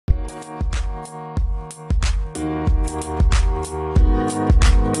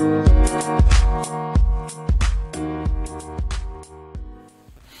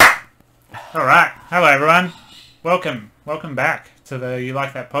Welcome back to the You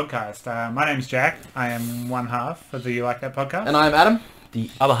Like That podcast. My name's Jack. I am one half of the You Like That podcast. And I'm Adam, the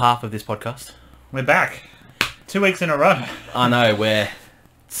other half of this podcast. We're back. 2 weeks in a row. I know, we're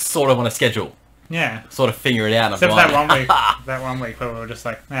sort of on a schedule. Yeah. Sort of figure it out. Except for that one week where we were just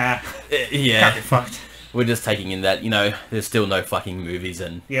like, nah, yeah. can't be fucked. We're just taking in that, there's still no fucking movies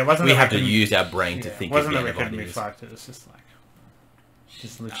and Yeah, it wasn't we that have to use our brain to think wasn't of that we couldn't be fucked, it was just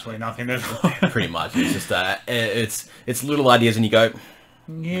literally nothing to do. Pretty much. It's just, it's little ideas and you go...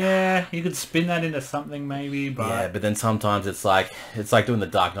 Yeah, you could spin that into something maybe, but... Yeah, but then sometimes it's like doing the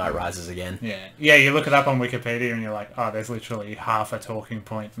Dark Knight Rises again. Yeah, you look it up on Wikipedia and you're like, oh, there's literally half a talking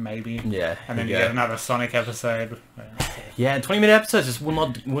point, maybe. Yeah. And then you get another Sonic episode. Yeah, and 20-minute episodes just will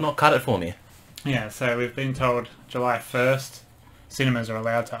not cut it for me. Yeah, so we've been told July 1st, cinemas are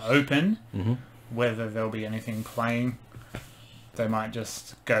allowed to open. Mm-hmm. Whether there'll be anything playing, they might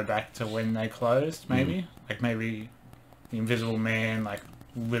just go back to when they closed, maybe. Mm. Like maybe The Invisible Man, like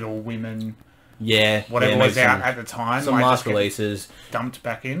Little Women, Yeah. whatever was out at the time. Some last releases. Dumped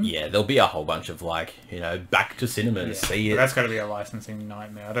back in. Yeah, there'll be a whole bunch of back to cinemas, see it. But that's got to be a licensing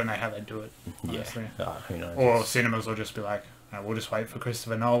nightmare. I don't know how they do it, honestly. Yeah. Who knows? Or cinemas will just be like, oh, we'll just wait for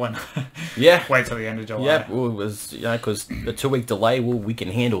Christopher Nolan. Yeah. Wait till the end of July. Yeah, well, it was, because a 2-week delay, we can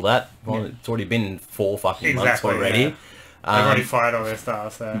handle that. Well, It's already been 4 fucking months already. Yeah. They've already fired all their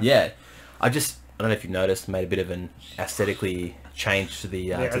stars, so... Yeah. I don't know if you've noticed, made a bit of an aesthetically change to the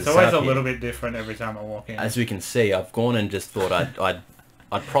yeah, to it's the always a setup little here. bit different every time I walk in. As we can see, I've gone and just thought I'd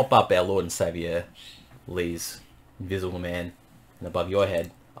prop up our Lord and Saviour Lee's Invisible Man and above your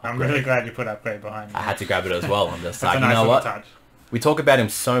head. I'm really glad you put Upgrade behind me. I had to grab it as well. I'm just That's like, a nice you know what? touch. We talk about him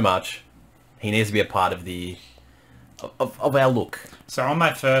so much. He needs to be a part of of our look. So on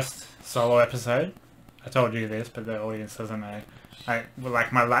my first solo episode, I told you this, but the audience doesn't know.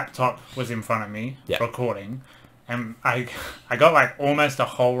 My laptop was in front of me, recording, and I got like almost a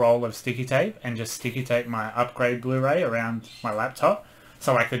whole roll of sticky tape and just sticky taped my Upgrade Blu-ray around my laptop.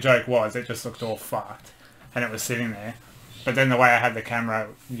 So like the joke was, it just looked all fucked, and it was sitting there. But then the way I had the camera,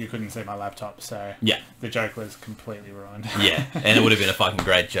 you couldn't see my laptop, so the joke was completely ruined. Yeah, and it would have been a fucking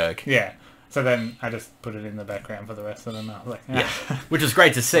great joke. Yeah. So then I just put it in the background for the rest of them. I was like, yeah, which was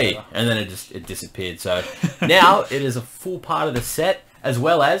great to see, and then it disappeared. So now it is a full part of the set, as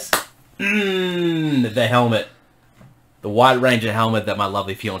well as the helmet, the White Ranger helmet that my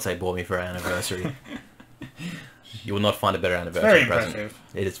lovely fiance bought me for our anniversary. You will not find a better anniversary present. Impressive.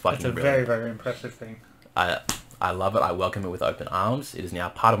 It is fucking brilliant. It's a very, very impressive thing. I love it. I welcome it with open arms. It is now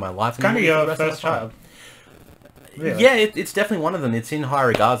part of my life. It's kind of your first child. Really? Yeah, it's definitely one of them. It's in high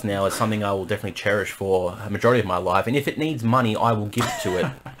regards now. It's something I will definitely cherish for a majority of my life. And if it needs money, I will give it to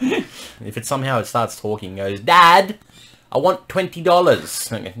it. If it starts talking and goes, Dad, I want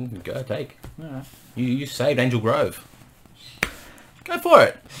 $20. Go, take. Yeah. You saved Angel Grove. Go for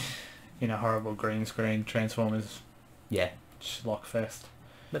it. In a horrible green screen Transformers schlock fest.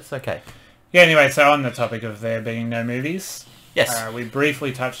 That's okay. Yeah, anyway, so on the topic of there being no movies. Yes. We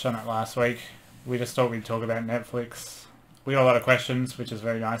briefly touched on it last week. We just thought we'd talk about Netflix. We got a lot of questions, which is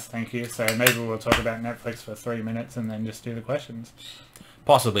very nice, thank you. So maybe we'll talk about Netflix for 3 minutes and then just do the questions.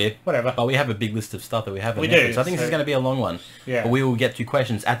 Possibly. Whatever. But we have a big list of stuff that we have on we Netflix. Do, I think this is going to be a long one. Yeah. But we will get to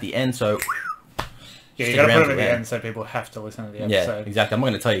questions at the end, so... Yeah, you got to put it at the end so people have to listen to the episode. Yeah, exactly. I'm not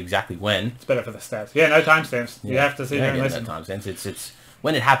going to tell you exactly when. It's better for the stats. Yeah, no timestamps. You have to sit there and listen. No timestamps. It's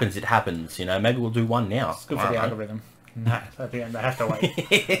when it happens, it happens. Maybe we'll do one now. It's good for the algorithm. No, at the end, they have to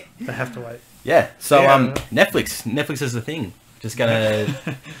wait. They have to wait. Yeah. So Netflix. Netflix is the thing. Just gonna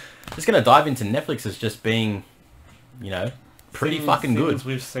dive into Netflix as just being, pretty fucking good. Things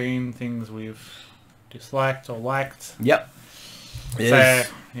we've seen, things we've disliked or liked. Yep. So yeah,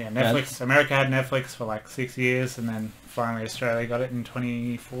 Netflix. America had Netflix for like 6 years, and then finally Australia got it in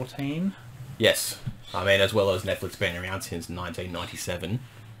 2014. Yes. I mean, as well as Netflix been around since 1997.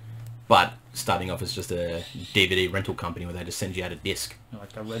 But starting off as just a DVD rental company where they just send you out a disc.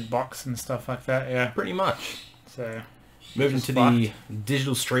 Like the red box and stuff like that, yeah. Pretty much. So moved into the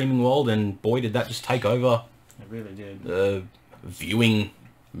digital streaming world, and boy, did that just take over. It really did. Viewing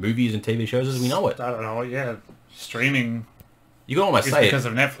movies and TV shows as we know it. I don't know, yeah. Streaming you could almost say because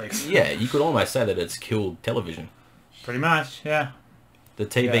of Netflix. Yeah, you could almost say that it's killed television. Pretty much, yeah. The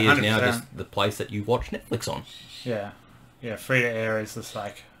TV is now just the place that you watch Netflix on. Yeah. Yeah, free to air is just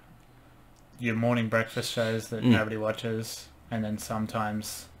like your morning breakfast shows that nobody watches, and then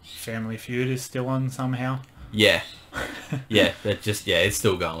sometimes Family Feud is still on somehow. Yeah. Yeah, it's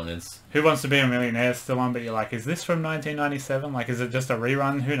still going. Who Wants to Be a Millionaire is still on, but you're like, is this from 1997? Like, is it just a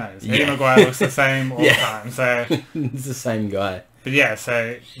rerun? Who knows? Eddie McGuire looks the same all the time, so... It's the same guy. But yeah,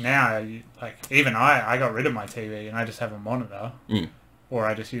 so now, like, even I got rid of my TV and I just have a monitor. Or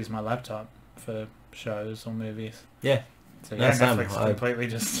I just use my laptop for shows or movies. Yeah. So yeah, Netflix completely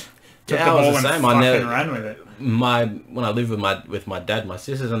just took yeah, the ball the and same. fucking ran with it. When I lived with my dad, my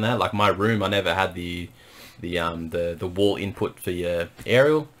sisters and that, like my room, I never had the wall input for your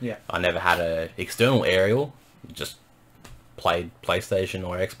aerial. Yeah. I never had a external aerial. Just played PlayStation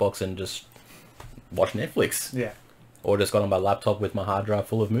or Xbox and just watched Netflix. Yeah. Or just got on my laptop with my hard drive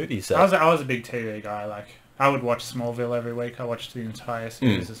full of movies. So. I was a big TV guy. Like, I would watch Smallville every week. I watched the entire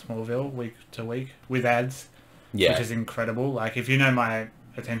series of Smallville week to week with ads. Yeah. Which is incredible. Like, if you know my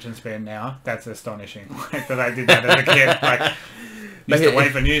attention span now, that's astonishing. Like, that I did that as a kid. Like, used to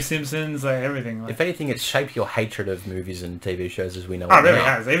wait for new Simpsons, like everything. Like, if anything, it's shaped your hatred of movies and TV shows as we know. Oh, it really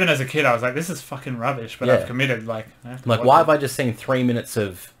has. Even as a kid, I was like, "This is fucking rubbish," but I've committed. Like why have I just seen 3 minutes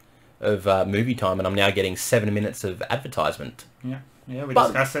of movie time and I'm now getting 7 minutes of advertisement? Yeah, we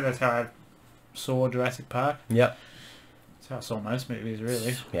discussed it. That's how I saw Jurassic Park. Yep. That's how I saw most movies,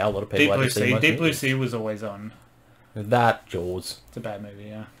 really. Yeah, a lot of people. Deep Blue Sea was always on. That Jaws. It's a bad movie.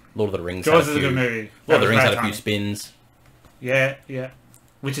 Yeah. Lord of the Rings. Jaws is a good movie. Lord of the Rings had a few spins. Yeah,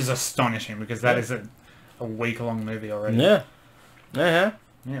 which is astonishing because that is a week-long movie already. Yeah. Yeah,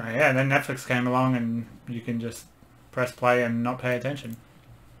 and then Netflix came along and you can just press play and not pay attention.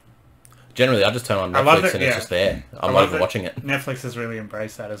 Generally, I just turn on Netflix and it's just there. I'm not even watching it. Netflix has really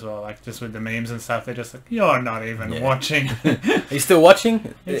embraced that as well. Like, just with the memes and stuff, they're just like, you're not even watching. Are you still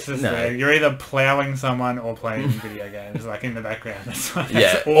watching? It's just there. You're either ploughing someone or playing video games, like, in the background.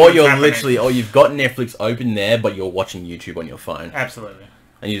 Or you've got Netflix open there, but you're watching YouTube on your phone. Absolutely.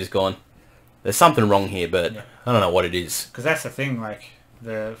 And you're just going, there's something wrong here, but I don't know what it is. Because that's the thing, like,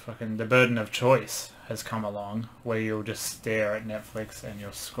 the burden of choice has come along where you'll just stare at Netflix and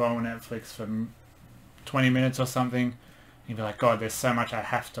you'll scroll Netflix for 20 minutes or something and you'll be like, God, there's so much I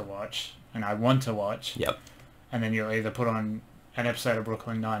have to watch and I want to watch. Yep. And then you'll either put on an episode of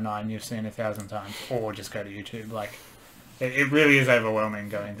Brooklyn Nine-Nine you've seen 1,000 times or just go to YouTube. Like, it really is overwhelming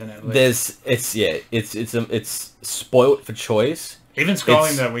going to Netflix. It's spoilt for choice. Even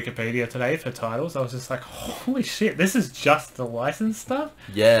scrolling the Wikipedia today for titles, I was just like, holy shit, this is just the licensed stuff?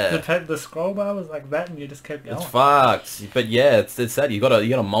 Yeah. The scroll bar was like that and you just kept going. It's fucked. But yeah, it's that. You got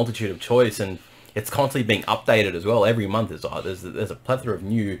a multitude of choice and it's constantly being updated as well. Every month there's a plethora of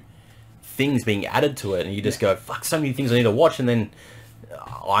new things being added to it and you just go, fuck, so many things I need to watch, and then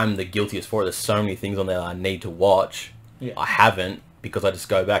I'm the guiltiest for it. There's so many things on there I need to watch. Yeah. I haven't because I just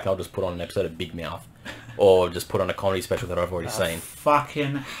go back and I'll just put on an episode of Big Mouth. Or just put on a comedy special that I've already seen. I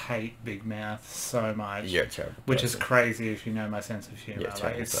fucking hate Big Mouth so much. You're a terrible person. Which is crazy if you know my sense of humour.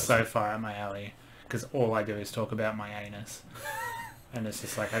 Like, it's so far up my alley. Because all I do is talk about my anus. And it's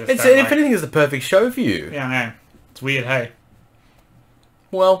just like, I just if anything, it's the perfect show for you. Yeah, I know. It's weird, hey?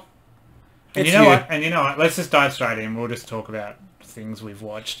 Well, and you know what? Let's just dive straight in. We'll just talk about things we've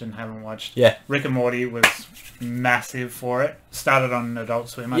watched and haven't watched. Yeah. Rick and Morty was massive for it. Started on Adult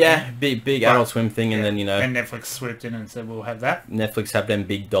Swim, I think. Big Adult Swim thing, and then, and Netflix swooped in and said, we'll have that. Netflix have them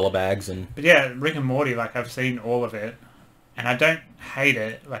big dollar bags. But yeah, Rick and Morty, like, I've seen all of it, and I don't hate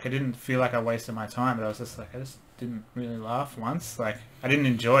it. Like, I didn't feel like I wasted my time, but I was just like, I just didn't really laugh once. Like, I didn't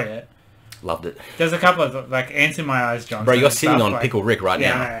enjoy it. Loved it. There's a couple of, like, Ants in My Eyes Johnson. Bro, you're sitting on Pickle Rick right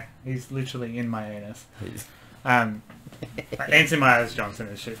now. Yeah, he's literally in my anus. Like, Ants in My Eyes Johnson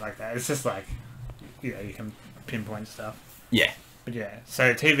and shit like that. It's just like, you can pinpoint stuff. Yeah. But yeah,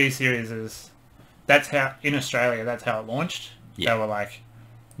 so TV series that's how, in Australia, that's how it launched. Yeah. They were like,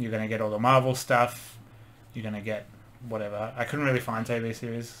 you're going to get all the Marvel stuff, you're going to get whatever. I couldn't really find TV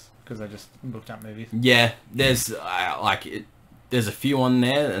series because I just looked up movies. Yeah, there's there's a few on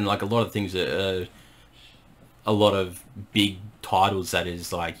there, and like a lot of things a lot of big titles that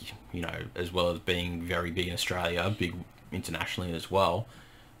is like, as well as being very big in Australia, big internationally as well.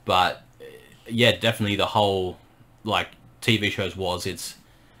 But yeah, definitely the whole like TV shows was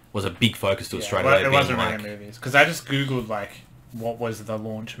a big focus to Australia. Well, it wasn't really movies because I just googled like what was the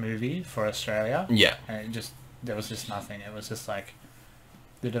launch movie for Australia. Yeah, and there was just nothing. It was just like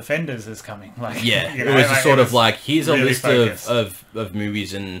The Defenders is coming. Like, it was just sort of like, here's a list of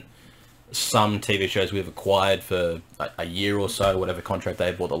movies and some TV shows we've acquired for a year or so, whatever contract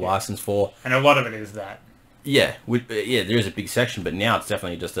they bought the license for. And a lot of it is that. Yeah, there is a big section, but now it's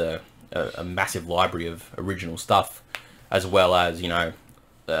definitely just a massive library of original stuff, as well as,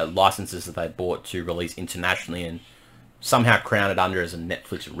 licenses that they bought to release internationally and somehow crown it under as a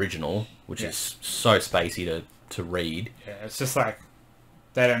Netflix original, which is so spacey to read. Yeah, it's just like,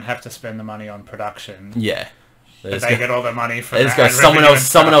 they don't have to spend the money on production. Yeah. They get all the money from. They just go,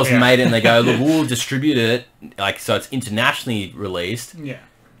 someone else made it, and they go, look, we'll distribute it, like, so it's internationally released. Yeah.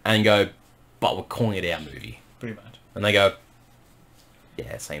 And go, but we're calling it our movie. Pretty much. And they go,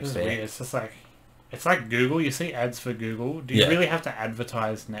 yeah, same thing. It's just like, it's like Google. You see ads for Google. Do you really have to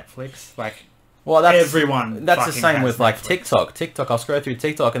advertise Netflix? Like, well, that's everyone. That's the same with like Netflix. TikTok. I'll scroll through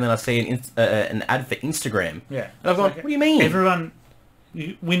TikTok and then I see an ad for Instagram. Yeah. And I've gone, what do you mean? Everyone.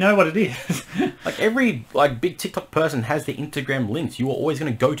 We know what it is. Like every big TikTok person has their Instagram links. You are always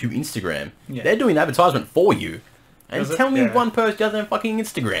going to go to Instagram. Yeah. They're doing the advertisement for you. And tell me one person doesn't have fucking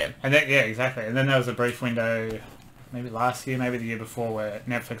Instagram. And then, yeah, exactly. And then there was a brief window, maybe last year, maybe the year before, where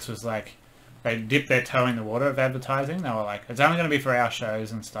Netflix was like, they dipped their toe in the water of advertising. They were like, it's only going to be for our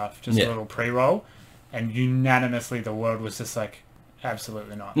shows and stuff, just a little pre-roll. And unanimously, the world was just like,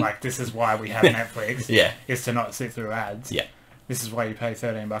 absolutely not. Like, this is why we have Netflix. Yeah. Is to not sit through ads. Yeah. This is why you pay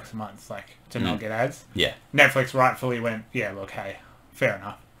 $13 a month, like, to not get ads. Yeah. Netflix rightfully went, yeah, look, hey, fair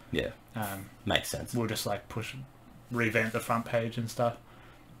enough. Yeah. Makes sense. We'll just, like, revamp the front page and stuff.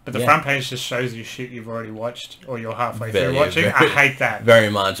 But the front page just shows you shit you've already watched or you're halfway through watching. I hate that. Very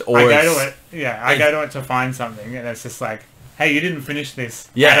much. Or I go to it to find something and it's just like, hey, you didn't finish this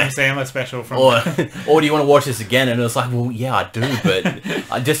Adam Sandler special from... Or do you want to watch this again? And it's like, well, yeah, I do, but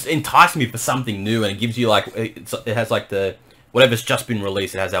it just entices me for something new and it gives you, like, it has, like, the... Whatever's just been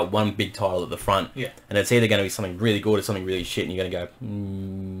released, it has that one big title at the front. Yeah. And it's either going to be something really good or something really shit and you're going to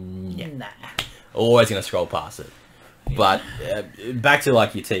go, nah. Always going to scroll past it. But back to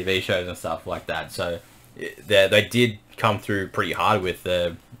like your TV shows and stuff like that. So they did come through pretty hard with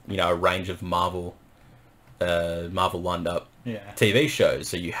a range of Marvel lined up TV shows.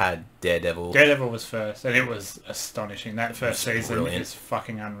 So you had Daredevil. Daredevil was first, and it was astonishing. That first season is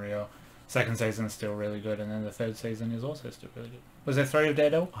fucking unreal. Second season is still really good, and then the third season is also still really good. Was there 3 of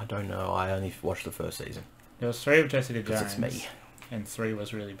Daredevil? I don't know. I only watched the first season. There was 3 of Jessica Jones. It's me. And 3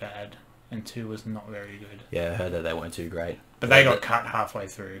 was really bad. And 2 was not very good. Yeah, I heard that they weren't too great. But they got cut halfway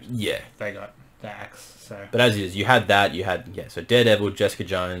through. Yeah. They got the axe, so... But as it is, you had that, so Daredevil, Jessica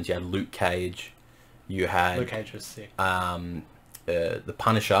Jones, you had Luke Cage, you had... Luke Cage was sick. The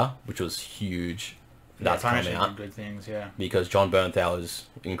Punisher, which was huge. That's coming out. Good things, yeah. Because John Bernthal is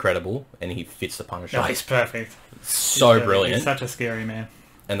incredible, and he fits the Punisher. No, he's perfect. So brilliant. He's such a scary man.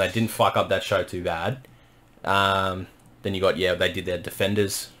 And they didn't fuck up that show too bad. Then you got, they did their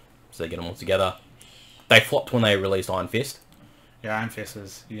Defenders, so they get them all together. They flopped when they released Iron Fist. Yeah, Iron Fist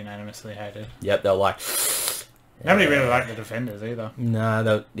was unanimously hated. Yep, they were like... Nobody really liked the Defenders either.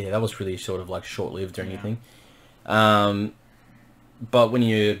 No, that was really sort of like short-lived or anything. But when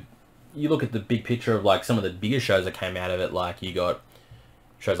you look at the big picture of like some of the bigger shows that came out of it, like you got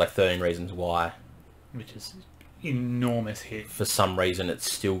shows like 13 Reasons Why. Which is enormous hit. For some reason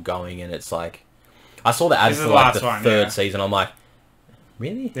it's still going and it's like... I saw the ads for like the third season. I'm like,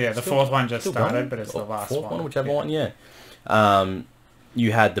 really? Yeah, the fourth one just started, but it's the last one. Whichever one, yeah.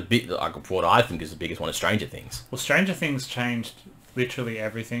 You had the big, like what I think is the biggest one, is Stranger Things. Well, Stranger Things changed literally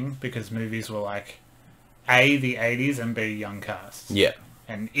everything because movies were like A, the 80s, and B, young casts. Yeah.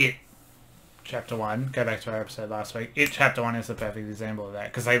 And It, Chapter 1, go back to our episode last week, It Chapter 1 is the perfect example of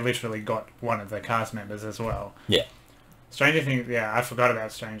that because they literally got one of the cast members as well. Yeah. Stranger Things, yeah, I forgot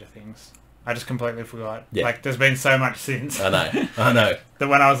about Stranger Things. I just completely forgot. Yeah. Like, there's been so much since. I know. That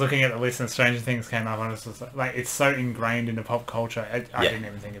when I was looking at the list and Stranger Things came up, I was just like, it's so ingrained into pop culture. I didn't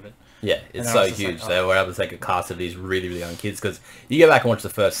even think of it. Yeah, it's so huge. Like, they were able to take a cast of these really, really young kids because you go back and watch the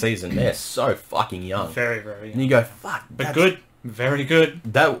first season, they're so fucking young. Very, very young. And you go, fuck. But good. Very good.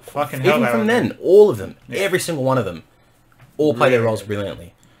 That fucking hell. Even from then, all of them, every single one of them, all play their roles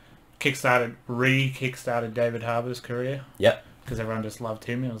brilliantly. Kickstarted David Harbour's career. Yep. Because everyone just loved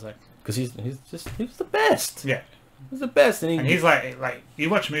him. He was like... Because he was the best. Yeah. He was the best. And he's like,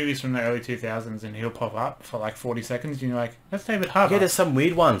 you watch movies from the early 2000s and he'll pop up for like 40 seconds and you're like, that's David Harbour. Yeah, there's some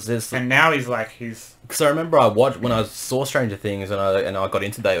weird ones. And now he's... Because I remember I watched, when I saw Stranger Things and I got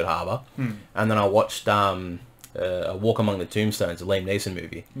into David Harbour, and then I watched A Walk Among the Tombstones, a Liam Neeson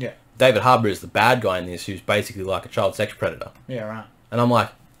movie. Yeah. David Harbour is the bad guy in this who's basically like a child sex predator. Yeah, right. And I'm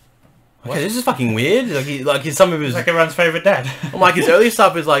like, okay, this is fucking weird. He's some of his... Like everyone's favourite dad. I'm like, his early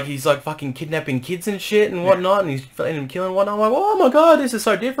stuff is like, he's like fucking kidnapping kids and shit and whatnot, and he's letting them kill and whatnot. I'm like, oh my god, this is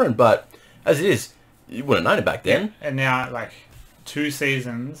so different. But as it is, you wouldn't have known it back then. Yeah. And now, like, 2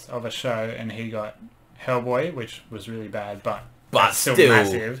 seasons of a show, and he got Hellboy, which was really bad, but still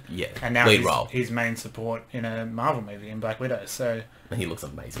massive. Yeah, and now he's main support in a Marvel movie in Black Widow. So and he looks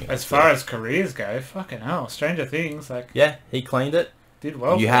amazing. As far as careers go, fucking hell, Stranger Things, like... Yeah, he cleaned it. Did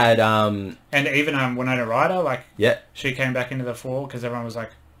well. You had... And even Winona Ryder, like... Yeah. She came back into the fall because everyone was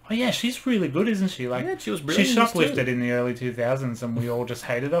like, Oh yeah, she's really good, isn't she? Like, yeah, she was brilliant. She shoplifted in the early 2000s, and we all just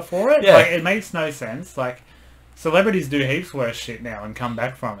hated her for it. Yeah. Like, it makes no sense. Like, celebrities do heaps worse shit now and come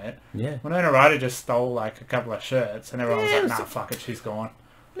back from it. Yeah. Winona Ryder just stole like a couple of shirts, and everyone was Yeah, like, "Nah, fuck it, she's gone."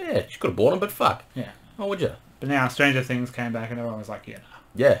 Yeah, she could have bought them, but fuck. Yeah. Oh, would you? But now Stranger Things came back, and everyone was like, "Yeah."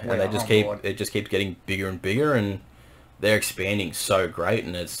 Yeah, We're and they just keep board. it just keeps getting bigger and bigger, and they're expanding so great,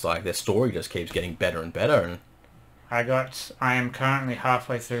 and it's like their story just keeps getting better and better. And I am currently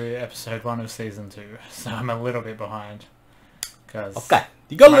halfway through episode 1 of season 2, so I'm a little bit behind. Cause okay,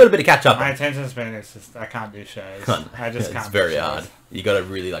 you got a little bit to catch up my on. attention span is just, I can't do shows. I just can't. It's very do shows. hard. You got to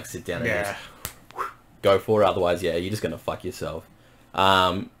really like sit down and Yeah. just go for it. Otherwise, yeah, you're just gonna fuck yourself.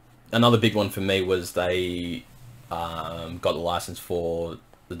 Another big one for me was they got the license for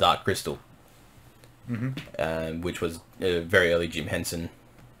the Dark Crystal, which was a very early Jim Henson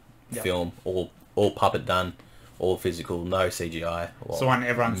film, all puppet done, all physical, no CGI. So one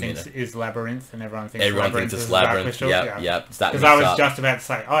everyone thinks is Labyrinth, and everyone thinks it's Labyrinth. Yeah. Because I was just about to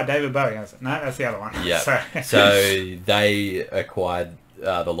say, oh, David Bowie. I was like, no, that's the other one. Yeah. So they acquired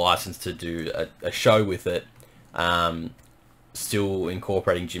the license to do a show with it, still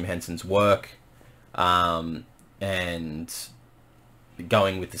incorporating Jim Henson's work, and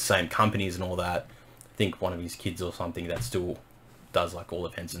going with the same companies and all that. I think one of his kids or something that still does like all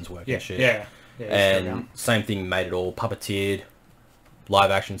of Henson's work and shit. Yeah. And same thing, made it all puppeteered,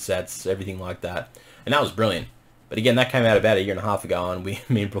 live action sets, everything like that, and that was brilliant. But again, that came out about 1.5 years ago, and me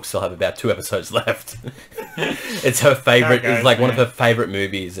and Brooke still have about 2 episodes left. It's her favorite. It's like one of her favorite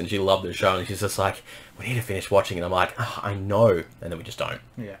movies, and she loved the show. And she's just like, "We need to finish watching it." I'm like, oh, "I know," and then we just don't.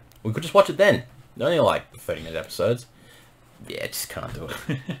 Yeah. We could just watch it then. They're only like 30-minute episodes. Yeah, just can't do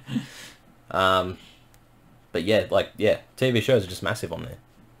it. But yeah, TV shows are just massive on there.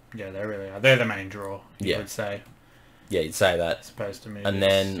 Yeah, they really are. They're the main draw, you would say. Yeah, you'd say that. As opposed to movies. And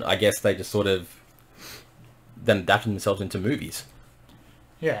then I guess they just sort of then adapted themselves into movies.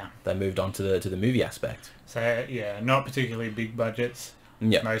 Yeah. They moved on to the movie aspect. So yeah, not particularly big budgets.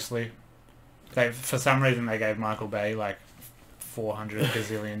 Yeah. Mostly. For some reason they gave Michael Bay like $400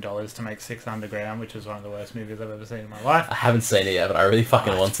 gazillion to make Six Underground, which is one of the worst movies I've ever seen in my life. I haven't seen it yet, but I really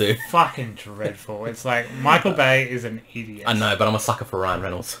fucking want to. Fucking dreadful. It's like Michael Bay is an idiot. I know, but I'm a sucker for Ryan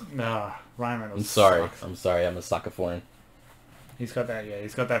Reynolds. No, Ryan Reynolds. I'm sorry. I'm a sucker for him. He's got that. Yeah,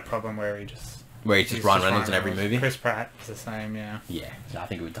 he's got that problem where he's just Ryan Reynolds in every movie. Chris Pratt is the same. Yeah. Yeah, I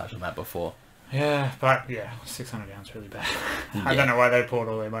think we touched on that before. Yeah, but yeah, 600 Pounds really bad. I don't know why they poured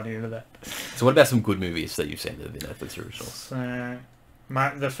all their money into that. So what about some good movies that you've seen that have been Netflix originals? So,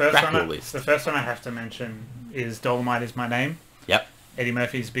 the first one I have to mention is Dolomite Is My Name. Yep. Eddie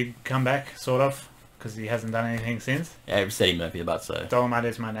Murphy's big comeback, sort of, because he hasn't done anything since. Yeah, it's Eddie Murphy about so. Dolomite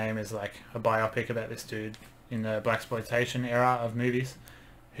Is My Name is like a biopic about this dude in the blaxploitation era of movies,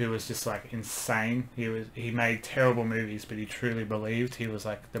 who was just like insane. He made terrible movies, but he truly believed he was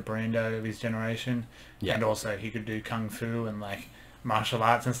like the Brando of his generation. Yeah. And also he could do kung fu and like martial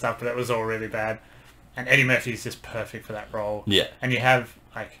arts and stuff, but it was all really bad. And Eddie Murphy's just perfect for that role. Yeah. And you have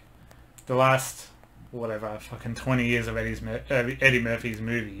like the last fucking 20 years of Eddie Murphy's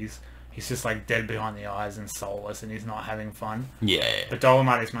movies. He's just like dead behind the eyes and soulless, and he's not having fun. Yeah. But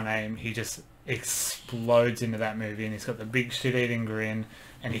Dolomite Is My Name. He just explodes into that movie, and he's got the big shit-eating grin,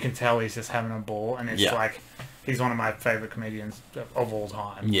 and you can tell he's just having a ball, and it's like he's one of my favorite comedians of all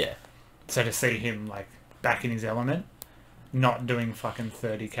time. Yeah. So to see him like back in his element, not doing fucking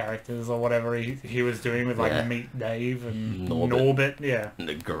 30 characters or whatever he was doing with like Meet Dave and Norbit. Yeah.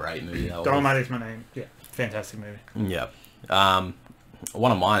 A great movie. Dolomite Is My Name. Yeah. Fantastic movie. Yeah.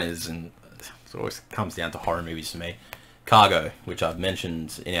 One of mine is, and it always comes down to horror movies for me, Cargo, which I've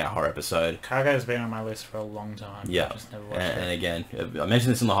mentioned in our horror episode. Cargo's been on my list for a long time. Yeah. I just never watched and again, I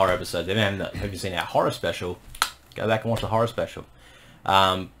mentioned this in the horror episode. If you haven't seen our horror special, go back and watch the horror special.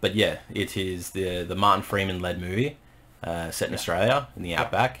 But yeah, it is the Martin Freeman-led movie, set in Australia, in the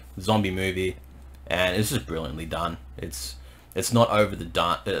outback. Zombie movie, and it's just brilliantly done. It's not over the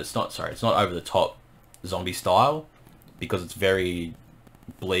top zombie style, because it's very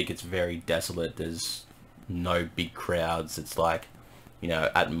bleak, it's very desolate, there's no big crowds. It's like,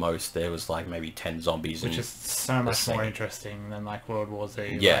 at most there was like maybe 10 zombies. Which is so much more interesting than like World War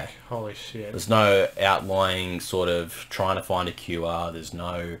Z. Yeah. Like, holy shit. There's no outlying sort of trying to find a cure. There's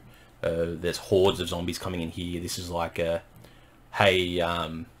no, there's hordes of zombies coming in here. This is like we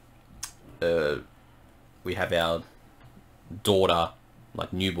have our daughter,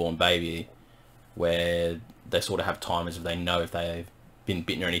 like newborn baby, where they sort of have timers if they know if they've been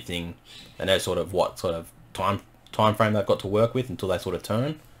bitten or anything. They know sort of what sort of time frame they've got to work with until they sort of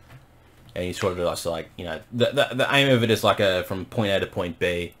turn. And you sort of just like, the aim of it is like from point A to point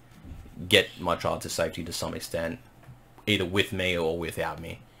B, get my child to safety to some extent, either with me or without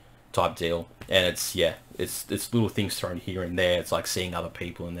me, type deal. And it's little things thrown here and there. It's like seeing other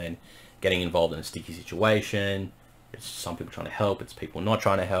people and then getting involved in a sticky situation. It's some people trying to help. It's people not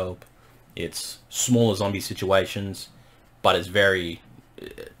trying to help. It's smaller zombie situations, but it's very,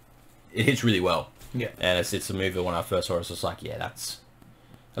 it hits really well. Yeah. And it's a movie when I first saw it, I was just like, yeah, that's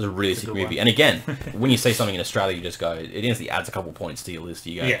a really sick movie. And again, when you see something in Australia, you just go, it instantly adds a couple points to your list.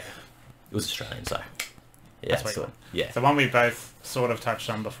 You go, yeah, it was Australian, so yeah, the one we both sort of touched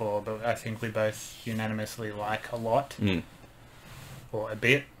on before, but I think we both unanimously like a lot, or a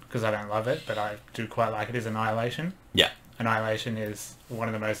bit, because I don't love it, but I do quite like it, is Annihilation. Yeah. Annihilation is one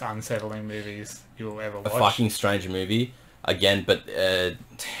of the most unsettling movies you'll ever watch. A fucking strange movie. Again, but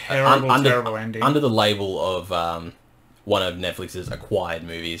terrible ending. Under the label of one of Netflix's acquired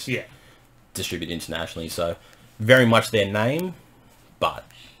movies. Yeah. Distributed internationally, so very much their name, but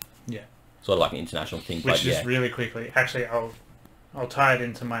yeah, sort of like an international thing. Which but is really quickly. Actually, I'll tie it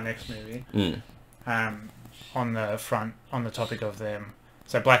into my next movie. On the topic of them.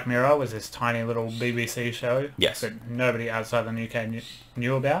 So Black Mirror was this tiny little BBC show that nobody outside the UK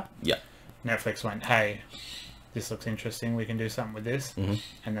knew about. Yeah. Netflix went, hey, this looks interesting, we can do something with this.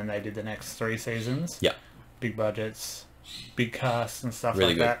 And then they did the next 3 seasons. Yeah. Big budgets, big casts and stuff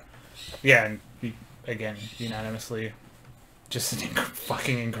really like good. that. Yeah, and again, unanimously, just an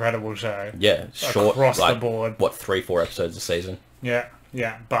fucking incredible show. Yeah, short, across the board. What, 3-4 episodes a season? Yeah,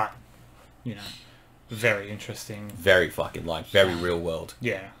 but, very interesting. Very fucking, very real world.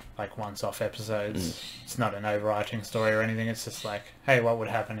 Yeah, like once-off episodes. It's not an overarching story or anything. It's just like, hey, what would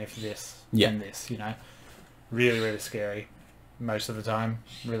happen if this and this, Really, really scary most of the time.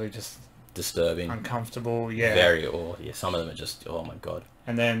 Really just... disturbing. Uncomfortable, yeah. Very, some of them are just, oh my god.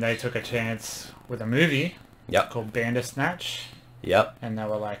 And then they took a chance with a movie called Bandersnatch. Yep. And they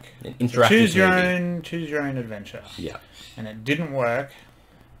were like, an interactive choose your own adventure. Yeah. And it didn't work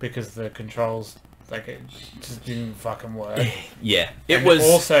because the controls, it just didn't fucking work. Yeah. It was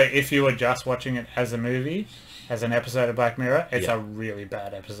also, if you were just watching it as a movie, as an episode of Black Mirror, it's a really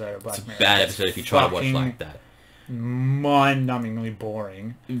bad episode of Black Mirror. It's a bad episode if you try to watch like that. Mind-numbingly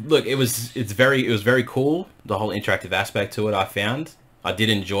boring. Look, it was very cool, the whole interactive aspect to it. I did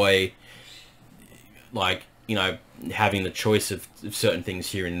enjoy having the choice of certain things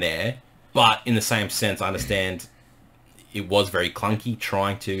here and there, but in the same sense I understand it was very clunky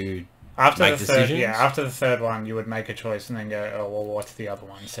trying to make decisions. After the third one you would make a choice and then go, oh well, what's the other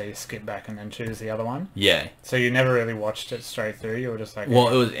one? So you skip back and then choose the other one. Yeah. So you never really watched it straight through. You were just like,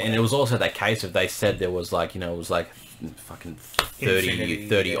 well, it was also that case of they said there was it was fucking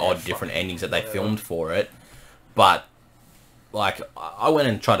 30 odd different endings that they filmed for it, but I went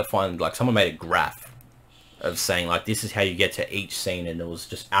and tried to find someone made a graph of saying this is how you get to each scene, and it was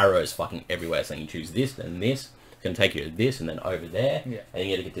just arrows fucking everywhere saying you choose this then this. It's going to take you to this and then over there, and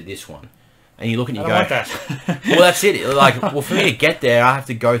you got to get to this one. And you look and you go, want that. well, that's it. For me to get there, I have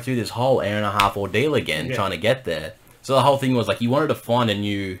to go through this whole 1.5 hour ordeal again trying to get there. So the whole thing was you wanted to find a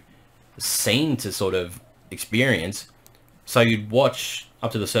new scene to sort of experience. So you'd watch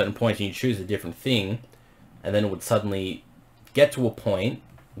up to the certain point and you'd choose a different thing, and then it would suddenly get to a point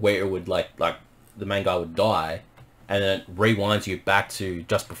where it would the main guy would die, and then it rewinds you back to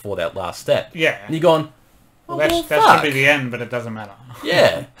just before that last step. Yeah. And you're going, well, that should be the end, but it doesn't matter.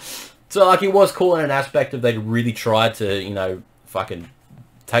 Yeah. So it was cool in an aspect of they really tried to, fucking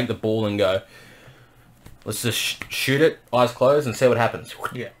take the ball and go, let's just shoot it, eyes closed, and see what happens.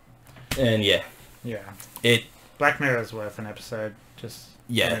 Yeah. And yeah. Black Mirror is worth an episode just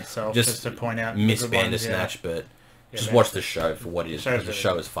in itself, just to point out Miss Bandersnatch, but just watch the show for what it is, because the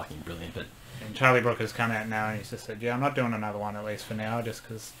show is fucking brilliant. But and Charlie Brooker has come out now and he's just said, I'm not doing another one, at least for now, just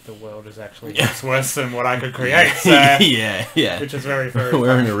because the world is actually worse than what I could create. So, yeah. Which is very, very We're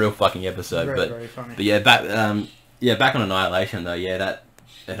funny. in a real fucking episode. Very funny. But back on Annihilation though,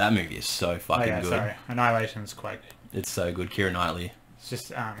 that movie is so fucking good. Sorry. Annihilation's quite good. It's so good. Keira Knightley. It's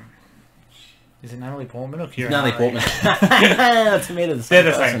just, is it Natalie Portman or Keira Natalie Knightley? Portman. To me, they're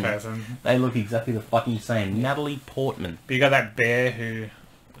the same person. They look exactly the fucking same. Natalie Portman. But you got that bear who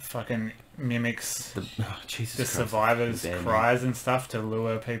fucking mimics the survivors' cries and stuff to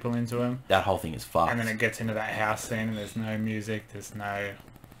lure people into him. That whole thing is fucked. And then it gets into that house scene and there's no music, there's no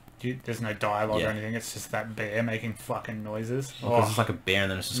dialogue or anything. It's just that bear making fucking noises. Because it's like a bear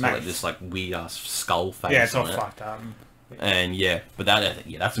and then it's just got this weird ass skull face. Yeah, it's all fucked up. And but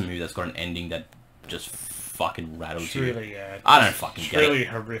that's a movie that's got an ending that just fucking rattles you. Really, I don't fucking get it. Really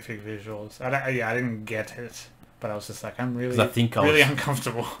horrific visuals. I didn't get it, but I was just I'm really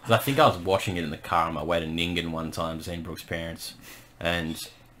uncomfortable. Because I think I was watching it in the car on my way to Nyngan one time, seeing Brooke's parents, and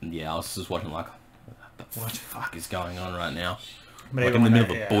yeah, I was just watching like, what the fuck is going on right now? But Like in the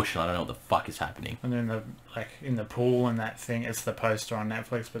middle of a bush, and I don't know what the fuck is happening. And then in the pool and that thing, it's the poster on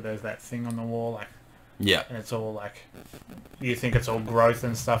Netflix, but there's that thing on the wall, like. Yeah. And it's all like, you think it's all growth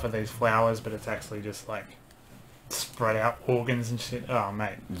and stuff of these flowers, but it's actually just like spread out organs and shit. Oh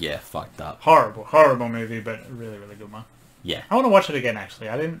mate. Yeah, fucked up. Horrible movie, but a really, really good one. Yeah. I want to watch it again. Actually,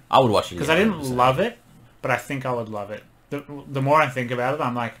 I would watch it because I didn't love it, but I think I would love it. The more I think about it,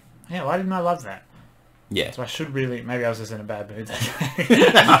 I'm like, yeah, why didn't I love that? Yeah. So I should really... Maybe I was just in a bad mood that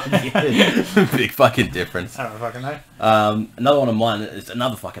day. Big fucking difference. I don't fucking know. Another one of mine is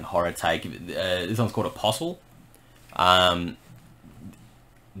another fucking horror take. This one's called Apostle.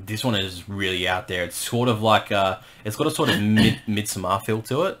 This one is really out there. It's sort of like... it's got a sort of Midsommar feel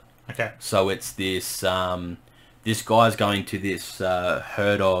to it. Okay. So it's this... this guy's going to this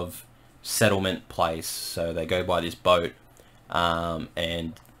heard of settlement place. So they go by this boat.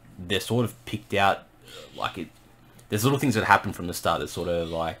 And they're sort of picked out... like it, there's little things that happen from the start that sort of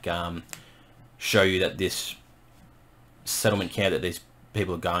like show you that this settlement camp that these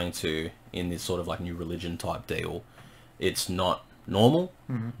people are going to in this sort of like new religion type deal, it's not normal.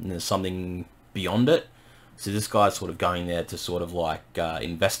 And there's something beyond it. So this guy's sort of going there to sort of like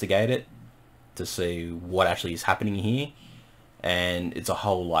investigate it to see what actually is happening here, and it's a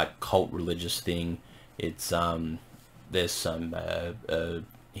whole like cult religious thing. It's there's some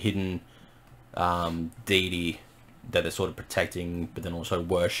hidden deity that they're sort of protecting, but then also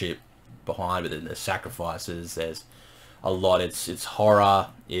worship behind. But then there's sacrifices. There's a lot. It's horror.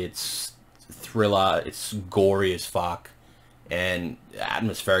 It's thriller. It's gory as fuck, and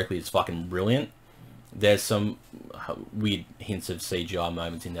atmospherically, it's fucking brilliant. There's some weird hints of CGI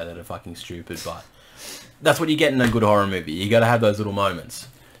moments in there that are fucking stupid, but that's what you get in a good horror movie. You got to have those little moments.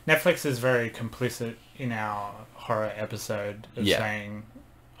 Netflix is very complicit in our horror episode of saying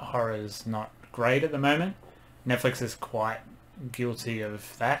horror's not great at the moment. Netflix is quite guilty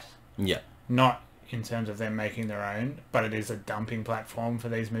of that. Yeah. Not in terms of them making their own, but it is a dumping platform for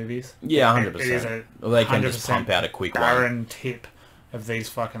these movies. Yeah, 100%. It is a well, they can just pump out a quick barren tip of these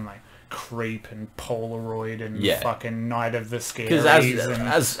fucking like Creep and Polaroid and fucking Night of the Scaries and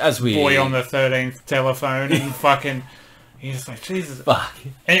as we Boy on the 13th Telephone and fucking you're just like Jesus. Fuck.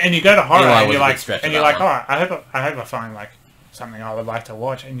 And you go to horror and you're like oh, I hope I find like something I would like to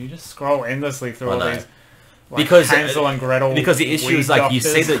watch, and you just scroll endlessly through all these like because Hansel and Gretel. Because the issue is like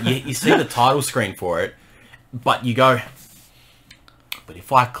doctors. you see the title screen for it, but you go, but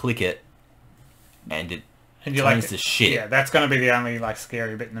if I click it and it you're turns to shit. Yeah, that's going to be the only like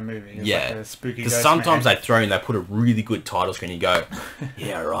scary bit in the movie. Like the spooky. Because sometimes they put a really good title screen. And you go,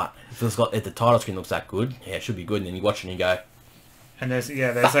 yeah, right. If the title screen looks that good, yeah, it should be good. And then you watch it and you go. And there's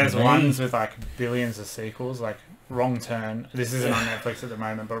those ones with like billions of sequels, like Wrong Turn. This isn't on Netflix at the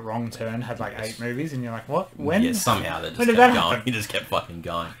moment, but Wrong Turn had like 8 movies, and you're like, what? When? Yeah, somehow they just kept going. He just kept fucking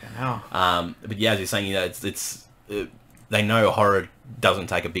going. But yeah, as you're saying, it's they know horror doesn't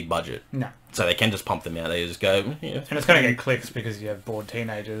take a big budget. No. So they can just pump them out. They just go, yeah. And it's going to get clicks because you have bored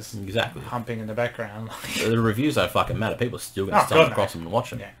teenagers humping in the background. The reviews don't fucking matter. People are still going to stumble across them and watch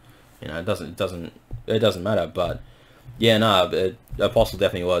them. Yeah. You know, it doesn't matter. But yeah, no, Apostle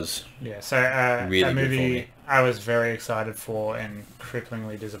definitely was. Yeah. So really a movie I was very excited for and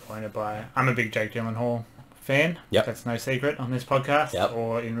cripplingly disappointed by. I'm a big Jake Gyllenhaal fan. Yep. That's no secret on this podcast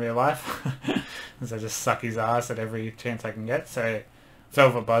or in real life. Because I just suck his ass at every chance I can get. So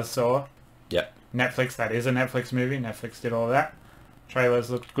Velvet Buzzsaw. Yep. Netflix, that is a Netflix movie. Netflix did all that. Trailers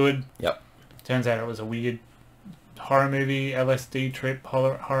looked good. Yep. Turns out it was a weird horror movie, LSD trip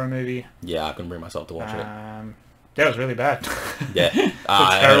horror movie. Yeah, I couldn't bring myself to watch it. That was really bad. Yeah.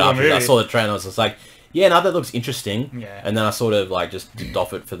 I saw the trailer, I was just like, yeah, no, that looks interesting. Yeah. And then I sort of like just dipped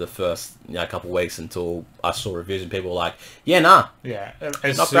off it for the first couple of weeks until I saw reviews and people were like, yeah, nah. Yeah.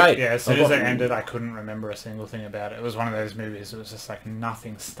 Not great. Yeah, as soon as it ended, I couldn't remember a single thing about it. It was one of those movies that was just like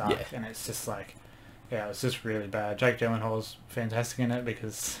nothing stuck. Yeah. And it's just like, yeah, it was just really bad. Jake Gyllenhaal's fantastic in it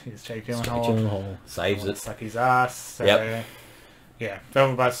because he's Jake Gyllenhaal. Jake Gyllenhaal saves it. Suck his ass. So, yeah,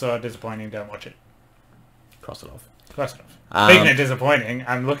 Velvet Buzzsaw, disappointing. Don't watch it. Cross it off. Cross it off. Speaking of disappointing,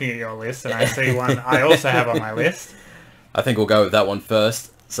 I'm looking at your list and I see one I also have on my list. I think we'll go with that one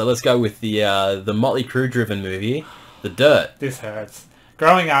first. So let's go with the Motley Crue driven movie, The Dirt. This hurts.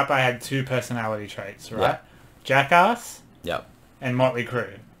 Growing up, I had 2 personality traits, right? Yep. Jackass. Yep. And Motley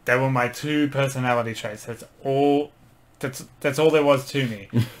Crue. They were my 2 personality traits. That's all there was to me.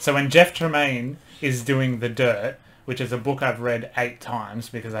 So when Jeff Tremaine is doing The Dirt, which is a book I've read 8 times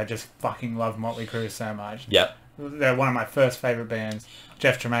because I just fucking love Motley Crue so much. Yep. They're one of my first favourite bands.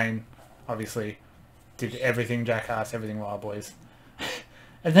 Jeff Tremaine, obviously, did everything Jackass, everything Wild Boys.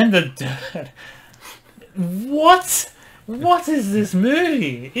 And then the Dirt. What? What is this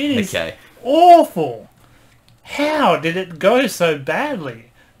movie? It is awful. How did it go so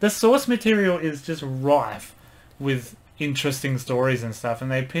badly? The source material is just rife with interesting stories and stuff,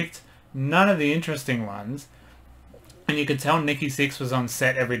 and they picked none of the interesting ones. And you could tell Nikki Sixx was on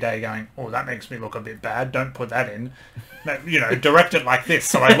set every day going, oh, that makes me look a bit bad. Don't put that in. You know, direct it like this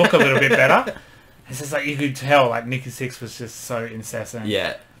so I look a little bit better. It's just like, you could tell, like, Nikki Sixx was just so incessant.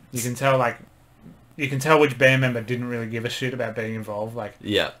 Yeah. You can tell, like, which band member didn't really give a shit about being involved. Like,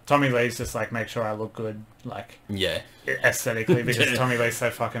 Tommy Lee's just like, make sure I look good, like, aesthetically, because Tommy Lee's so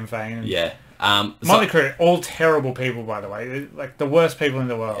fucking vain. And Motley Crue, all terrible people, by the way. Like, the worst people in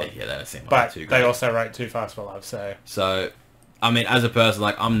the world. Yeah, they don't seem like but too great. They also wrote Too Fast for Love, So, I mean, as a person,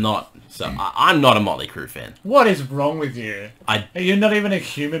 like, I'm not a Motley Crue fan. What is wrong with you? Are you not even a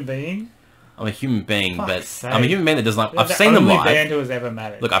human being? I'm a human being, Fuck's sake. I'm a human being that doesn't like... I've seen them live. The only band who has ever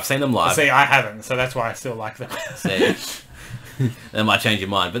mattered. Look, I've seen them live. See, I haven't, so that's why I still like them. See, that might change your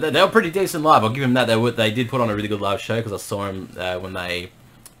mind. But they were pretty decent live. I'll give them that. They did put on a really good live show, because I saw them when they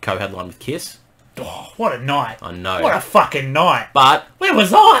co-headlined with Kiss. Oh, what a night. I know. What a fucking night. But... where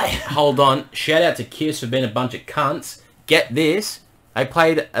was I? Hold on. Shout out to Kiss for being a bunch of cunts. Get this. They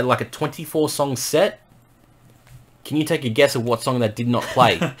played like a 24-song set. Can you take a guess of what song they did not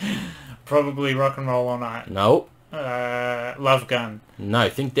play? Probably Rock and Roll All Night. No. Love Gun. No,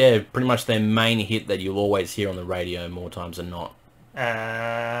 think they're pretty much their main hit that you'll always hear on the radio more times than not.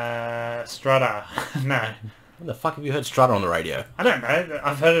 Strutter. No. When the fuck have you heard Strutter on the radio? I don't know.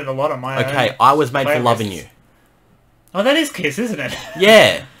 I've heard it a lot on my own. Okay, I Was Made for Loving You. Oh, that is Kiss, isn't it?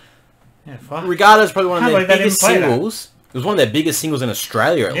 Yeah. Yeah, fuck. Regardless, probably one of their biggest singles. It was one of their biggest singles in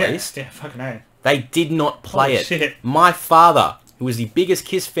Australia, at least. Yeah, fucking hell. They did not play it. Shit. My father, who was the biggest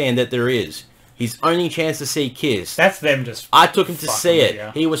Kiss fan that there is, his only chance to see Kiss. That's them just... I took him to see it.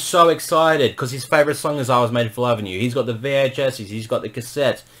 Yeah. He was so excited because his favourite song is I Was Made for Loving You. He's got the VHSs, he's got the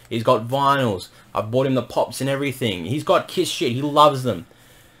cassettes, he's got vinyls. I bought him the pops and everything. He's got Kiss shit. He loves them.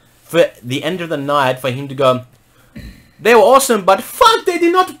 For the end of the night, for him to go, they were awesome, but fuck, they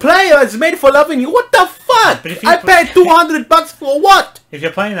did not play I Was Made for Loving You. What the fuck? I paid $200 for what? If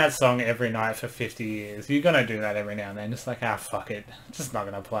you're playing that song every night for 50 years, you're going to do that every now and then. Just like, fuck it. Just not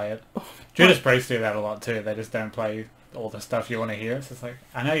going to play it. Judas Priest do that a lot too. They just don't play all the stuff you want to hear. It's just like,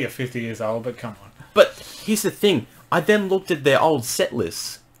 I know you're 50 years old, but come on. But here's the thing. I then looked at their old set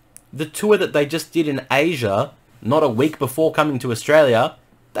lists. The tour that they just did in Asia, not a week before coming to Australia,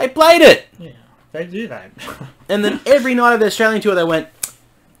 they played it. Yeah, they do that. And then every night of the Australian tour, they went,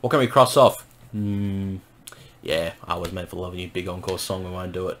 what can we cross off? Yeah, I Was Made for Loving You, big encore song, we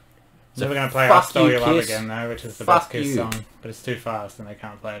won't do it. So we're going to play I Stole Your Love again, though, which is the best Kiss song. But it's too fast and they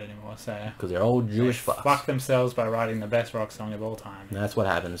can't play it anymore, so... because they're old Jewish fucks. Fuck themselves by writing the best rock song of all time. And that's what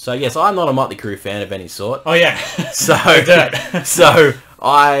happens. So, yes, I'm not a Motley Crue fan of any sort. Oh, yeah. So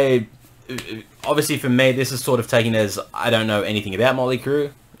obviously for me, this is sort of taken as I don't know anything about Motley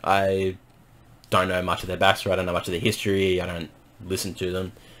Crue. I don't know much of their backstory. I don't know much of their history. I don't listen to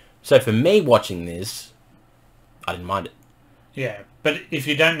them. So for me watching this, I didn't mind it. Yeah, but if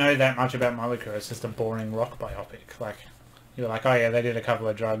you don't know that much about Motley Crue, it's just a boring rock biopic. Like, you're like, oh yeah, they did a couple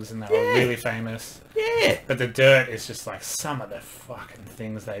of drugs and they were really famous. Yeah. But The Dirt is just like, some of the fucking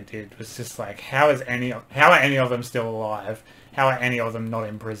things they did was just like, how are any of them still alive? How are any of them not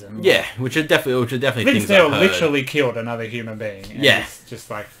in prison? Yeah, which are definitely Vince Neil literally killed another human being. And yeah. It's just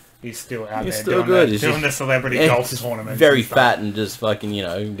like, he's still out there still doing the celebrity golf tournament. Very fat and just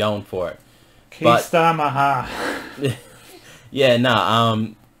fucking, going for it. Keista Maha. Yeah,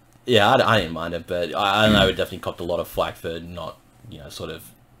 yeah, I didn't mind it, but I don't know, it definitely copped a lot of flack for not, sort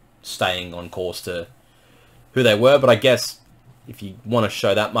of staying on course to who they were, but I guess if you want to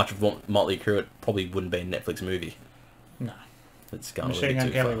show that much of Motley Crue, it probably wouldn't be a Netflix movie. No. It's going Machine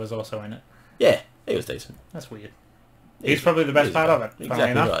Gun Kelly was also in it. Yeah, he was decent. That's weird. He's probably the best part of it.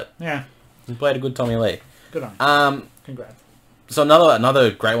 Exactly right. Yeah. He played a good Tommy Lee. Good on him. Congrats. So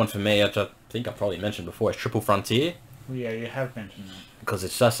another great one for me, which I think I probably mentioned before, is Triple Frontier. Yeah, you have mentioned that. Because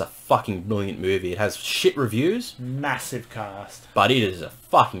it's just a fucking brilliant movie. It has shit reviews. Massive cast. But it is a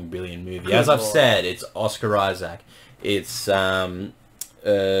fucking brilliant movie. Good As I've said, it's Oscar Isaac. It's Batfleck.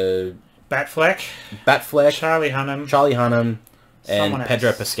 Charlie Hunnam. And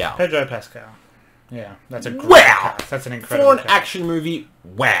Pedro Pascal. Pedro Pascal. Yeah, that's a great cast. That's an incredible cast. For an action movie,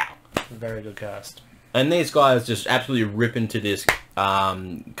 wow. Very good cast. And these guys just absolutely rip into this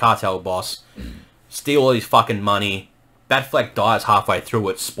cartel boss, steal all his fucking money. Batfleck dies halfway through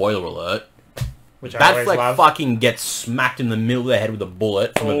it, spoiler alert. which I always love. fucking gets smacked in the middle of the head with a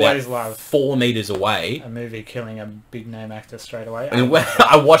bullet from about 4 meters away. A movie killing a big name actor straight away. I mean, when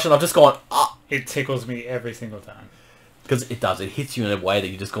I watch it, I've just gone, ah. It tickles me every single time. Because it does. It hits you in a way that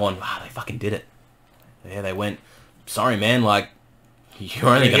you're just going, wow, they fucking did it. Yeah, they went, sorry, man, like, you're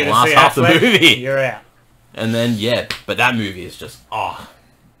only going to last half the movie. You're out. And then, yeah, but that movie is just,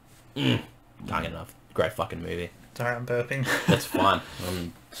 can't get enough. Great fucking movie. Sorry, I'm burping. That's fine.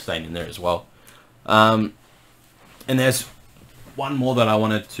 I'm staying in there as well. And there's one more that I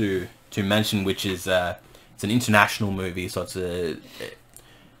wanted to mention, which is it's an international movie. So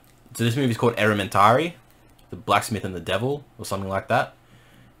this movie's called Elementary, The Blacksmith and the Devil, or something like that.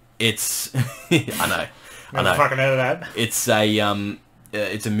 It's I know. Never fucking heard of that.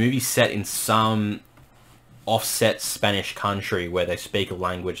 It's a movie set in some offset Spanish country where they speak a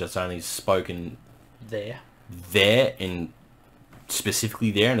language that's only spoken there and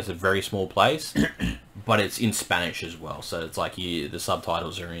specifically there, and it's a very small place, but it's in Spanish as well. So it's like the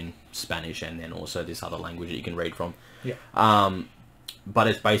subtitles are in Spanish and then also this other language that you can read from. Yeah. But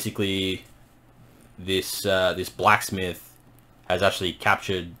it's basically this blacksmith has actually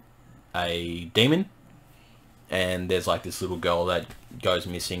captured a demon, and there's like this little girl that goes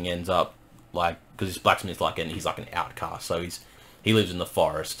missing, ends up like, because this blacksmith's he's like an outcast, so he lives in the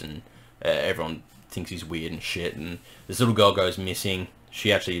forest, and everyone thinks he's weird and shit, and this little girl goes missing.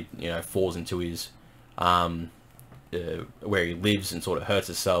 She actually, falls into his where he lives and sort of hurts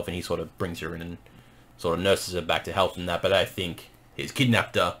herself, and he sort of brings her in and sort of nurses her back to health and that, but I think he's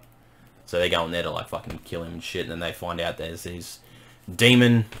kidnapped her, so they go in there to like fucking kill him and shit, and then they find out there's this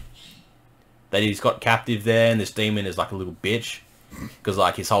demon that he's got captive there, and this demon is like a little bitch, because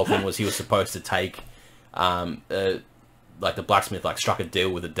like his whole thing was he was supposed to take like the blacksmith like struck a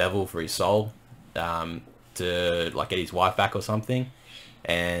deal with the devil for his soul, to like get his wife back or something,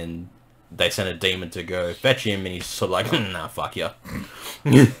 and they sent a demon to go fetch him, and he's sort of like, nah, fuck ya.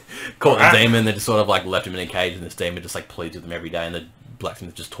 Caught the demon, they just sort of like left him in a cage, and this demon just like pleads with him every day, and the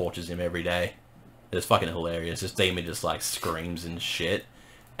blacksmith just tortures him every day. It's fucking hilarious. This demon just like screams and shit,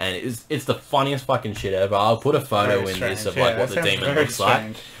 and it's the funniest fucking shit ever. I'll put a photo in this of like what the demon looks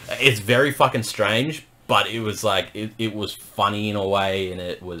like. It's very fucking strange, but it was like it was funny in a way, and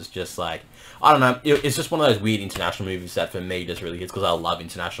it was just like, I don't know, it's just one of those weird international movies that for me just really hits, because I love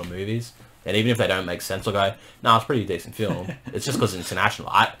international movies, and even if they don't make sense, I'll go, no, it's a pretty decent film. It's just because it's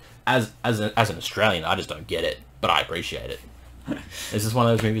international. As an Australian, I just don't get it, but I appreciate it. It's just one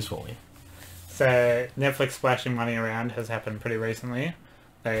of those movies for me. So Netflix splashing money around has happened pretty recently.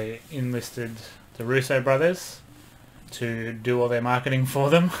 They enlisted the Russo brothers to do all their marketing for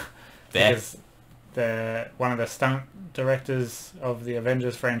them. Because one of the stunt directors of the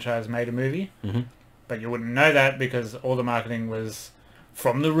Avengers franchise made a movie, but you wouldn't know that because all the marketing was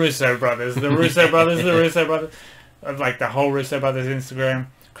from the Russo brothers, the Russo brothers, like the whole Russo brothers Instagram.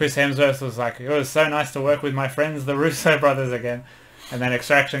 Chris Hemsworth was like, it was so nice to work with my friends, the Russo brothers again. And then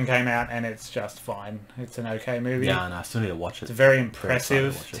Extraction came out, and it's just fine. It's an okay movie. Yeah, no, I still need to watch it. It's very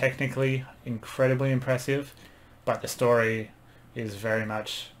impressive, technically, incredibly impressive, but the story is very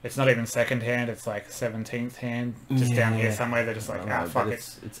much, it's not even second hand, it's like 17th hand, just down here somewhere. They're just like, fuck it.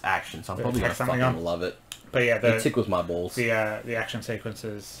 It's action, so I'm probably going to fucking love it. But yeah, it tickles my balls. The action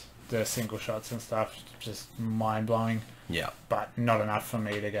sequences, the single shots and stuff, just mind-blowing. Yeah. But not enough for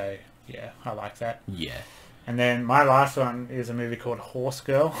me to go, yeah, I like that. Yeah. And then my last one is a movie called Horse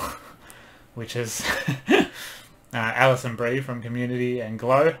Girl, which is Alison Brie from Community and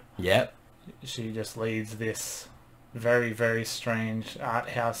Glow. Yep. She just leads this very, very strange art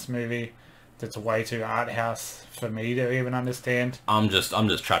house movie that's way too art house for me to even understand. I'm just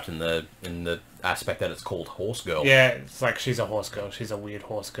trapped in the aspect that it's called Horse Girl. Yeah, it's like she's a horse girl. She's a weird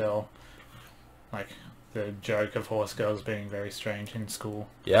horse girl. Like the joke of horse girls being very strange in school.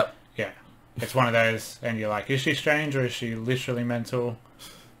 Yep. Yeah. It's one of those, and you're like, is she strange or is she literally mental?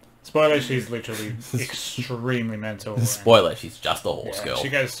 Spoiler, she's literally extremely mental. Spoiler, she's just a horse girl. She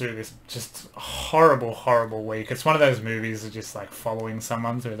goes through this just horrible, horrible week. It's one of those movies that just like following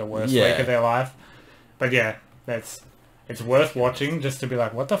someone through the worst week of their life. But yeah, it's worth watching just to be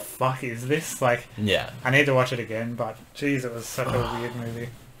like, what the fuck is this? Like, I need to watch it again, but geez, it was such a weird movie.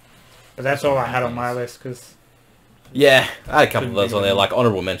 But that's all I had on my list, because... Yeah, I had a couple of those on there, like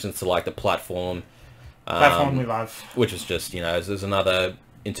honourable mentions to like The Platform. Platform we love. Which is just, there's another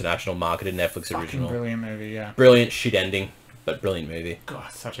international marketed Netflix original. Brilliant movie, yeah. Brilliant, shit ending, but brilliant movie.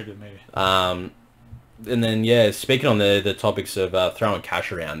 God, such a good movie. And then, speaking on the topics of throwing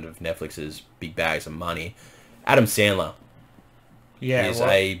cash around of Netflix's big bags of money, Adam Sandler is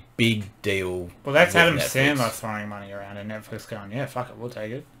a big deal. Well, that's Adam Sandler throwing money around and Netflix going, yeah, fuck it, we'll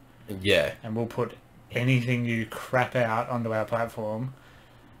take it. Yeah. And we'll put anything you crap out onto our platform.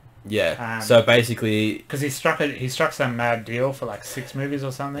 Yeah. So basically, because he struck some mad deal for like 6 movies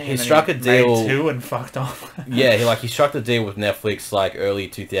or something. He struck a deal, made 2 and fucked off. Yeah, he struck the deal with Netflix like early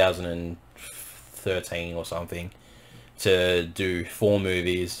 2013 or something to do 4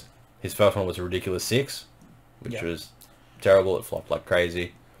 movies. His first one was a ridiculous 6, which was terrible. It flopped like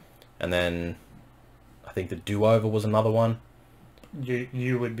crazy, and then I think the Do Over was another one.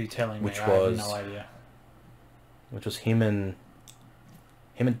 You would be telling me. I have no idea. Which was him and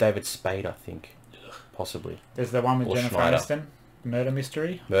David Spade, I think, possibly. There's the one with Jennifer Aniston, Murder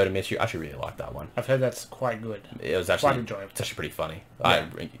Mystery. Murder Mystery. I actually really like that one. I've heard that's quite good. It was actually quite enjoyable. It's actually pretty funny. Yeah.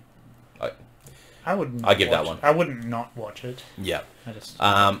 I give that one. I wouldn't not watch it. Yeah.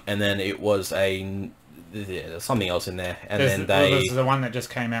 And then it was there's something else in there, and then there's the one that just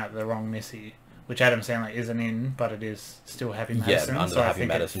came out, The Wrong Missy, which Adam Sandler isn't in, but it is still Happy Madison. Yeah, under the Happy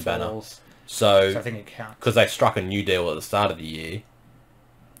Madison banner. So I think it counts. Because they struck a new deal at the start of the year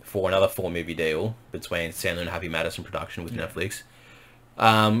for another 4-movie deal between Sandler and Happy Madison production with Netflix,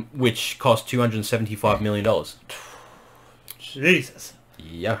 which cost $275 million. Jesus.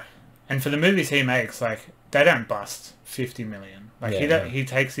 Yeah. And for the movies he makes, like, they don't bust 50 million. Like, he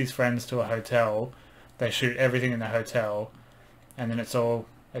takes his friends to a hotel, they shoot everything in the hotel, and then it's all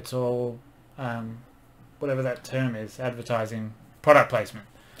whatever that term is, advertising, product placement.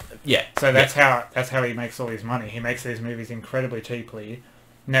 Yeah. So that's how he makes all his money. He makes these movies incredibly cheaply.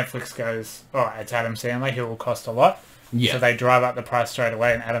 Netflix goes, oh, it's Adam Sandler, he will cost a lot. Yeah. So they drive up the price straight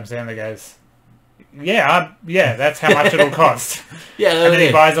away, and Adam Sandler goes, yeah, that's how much it'll cost. Yeah, and then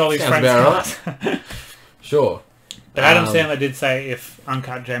he buys all his friends' cars. Sure. But Adam Sandler did say if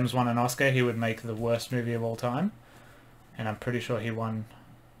Uncut Gems won an Oscar, he would make the worst movie of all time. And I'm pretty sure he won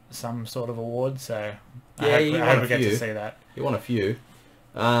some sort of award, so I hope we get to see that. He won a few.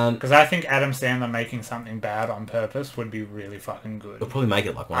 Because I think Adam Sandler making something bad on purpose would be really fucking good. He'll probably make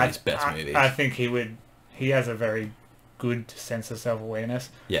it like one of his best movies. I think he would. He has a very good sense of self-awareness.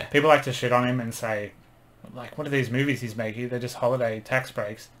 Yeah. People like to shit on him and say, like, what are these movies he's making? They're just holiday tax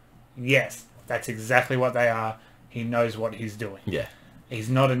breaks. Yes, that's exactly what they are. He knows what he's doing. Yeah. He's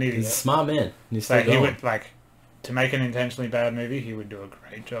not an idiot. He's a smart man. So he would, like, to make an intentionally bad movie, he would do a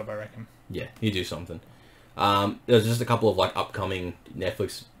great job, I reckon. Yeah, he'd do something. There's just a couple of like upcoming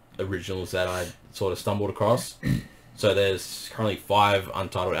Netflix originals that I sort of stumbled across. So there's currently 5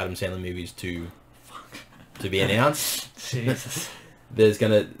 untitled Adam Sandler movies to be announced. Jesus. There's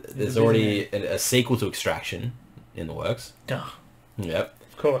already a sequel to Extraction in the works. Duh. Yep.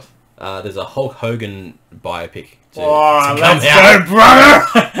 Of course. There's a Hulk Hogan biopic to let's go,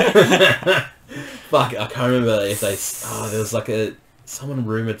 brother! Fuck, I can't remember if they. There's like someone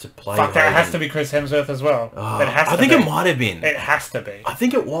rumored to play. Fuck, that has to be Chris Hemsworth as well. I think it might have been. It has to be. I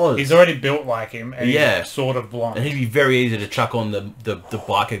think it was. He's already built like him, and he's sort of blonde. And he'd be very easy to chuck on the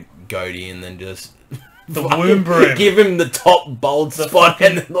biker goatee and then just the womb broom. Give him the top bold spot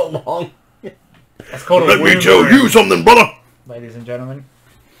and then the long. That's called a womb broom. Let me tell you something, brother. Ladies and gentlemen,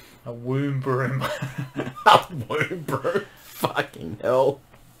 a womb broom. A womb broom. Fucking hell.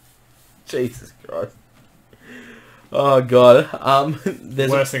 Jesus Christ. Oh god.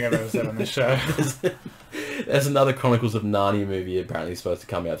 There's worst thing I've ever said on this show. There's another Chronicles of Narnia movie apparently supposed to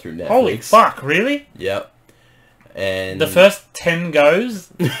come out through Netflix. Holy fuck, really? Yep. And the first 10 goes,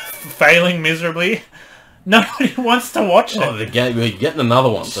 failing miserably. Nobody wants to watch it. Oh, we're getting another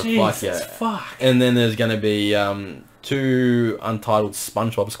one. So Jesus, fuck. And then there's going to be 2 untitled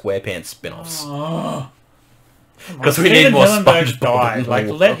SpongeBob SquarePants spin-offs. Because we need more SpongeBob. Died. Like,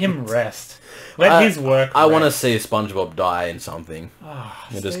 let him rest. Let his work. I want to see SpongeBob die in something.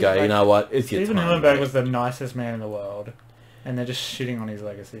 And just go, you know what? It's your time. Steven Hillenburg was the nicest man in the world, and they're just shitting on his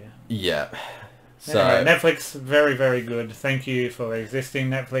legacy. Yeah. So anyway, Netflix, very, very good. Thank you for existing,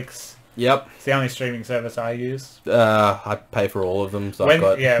 Netflix. Yep. It's the only streaming service I use. I pay for all of them. So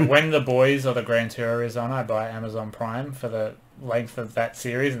when The Boys or The Grand Tour is on, I buy Amazon Prime for the length of that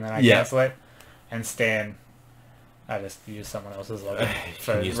series, and then I cancel it. And Stan, I just use someone else's logo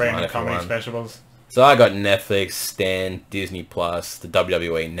for random comedy specials. So I got Netflix, Stan, Disney Plus, the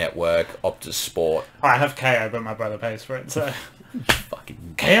WWE Network, Optus Sport. I have KO, but my brother pays for it, so...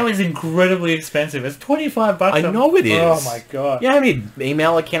 Fucking KO is incredibly expensive. It's $25. I know it is. Oh my god. You know how many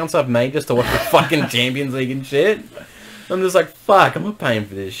email accounts I've made just to watch the fucking Champions League and shit? I'm just like, fuck, I'm not paying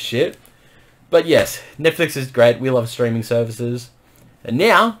for this shit. But yes, Netflix is great. We love streaming services. And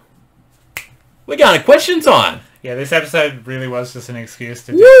now, we're going to question time. Yeah, this episode really was just an excuse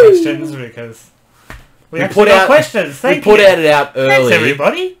to do questions because we put out questions. We put it out early. Thanks,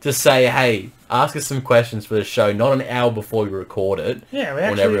 everybody. To say, hey, ask us some questions for the show, not an hour before we record it. Yeah, we when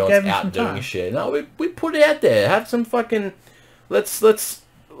actually everyone's gave him out some doing time. shit. No, we put it out there. Have some fucking. Let's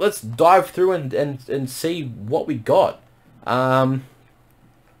dive through and see what we got. So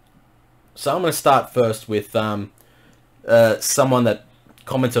I'm gonna start first with someone that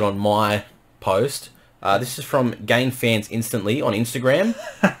commented on my post. This is from Gain Fans Instantly on Instagram.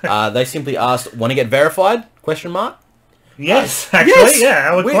 They simply asked, "Want to get verified?" Question mark. Yes, actually, yes! yeah,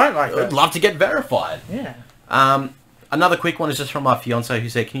 I would quite like that. I'd love to get verified. Yeah. Another quick one is just from my fiance who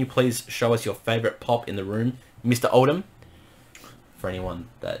said, "Can you please show us your favorite pop in the room, Mr. Oldham?" For anyone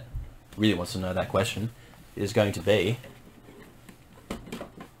that really wants to know that question, it is going to be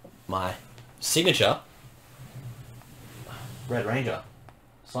my signature Red Ranger,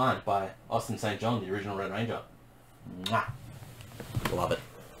 signed by Austin St. John, the original Red Ranger. Mwah. Love it.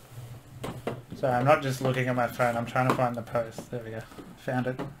 So I'm not just looking at my phone, I'm trying to find the post. There we go. Found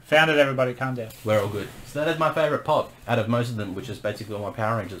it. Found it, everybody, calm down. We're all good. So that is my favourite pop out of most of them, which is basically all my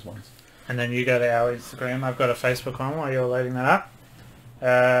Power Rangers ones. And then you go to our Instagram. I've got a Facebook one while you're loading that up.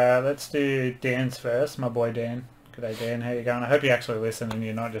 Let's do Dan's first, my boy Dan. G'day Dan, how you going? I hope you actually listen and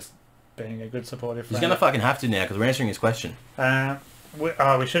you're not just being a good supportive friend. He's going to fucking have to now because we're answering his question. We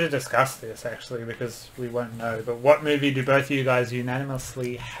should have discussed this actually because we won't know. But what movie do both of you guys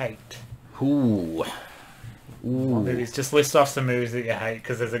unanimously hate? Ooh. What movies? Just list off some movies that you hate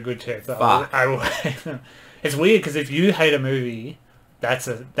because there's a good chance Fuck. I will hate them. It's weird because if you hate a movie, that's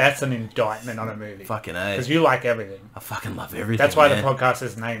an indictment on a movie. Fucking A. Because you like everything. I fucking love everything. That's why man. the podcast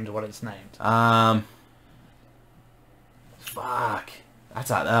is named what it's named. Fuck. That's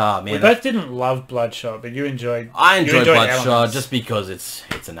man. We both didn't love Bloodshot, but you enjoyed. I enjoyed Bloodshot Elements. just because it's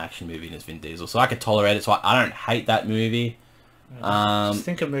an action movie and it's Vin Diesel, so I could tolerate it. So I don't hate that movie. Just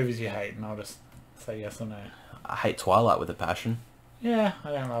think of movies you hate, and I'll just say yes or no. I hate Twilight with a passion. Yeah,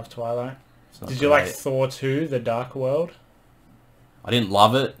 I don't love Twilight. It's not Did you like great. Thor 2, The Dark World? I didn't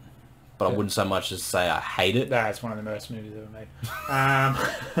love it, but Yeah. I wouldn't so much as say I hate it. Nah, it's one of the worst movies ever made.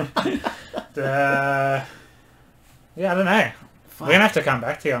 Yeah, I don't know. Fuck. We're gonna have to come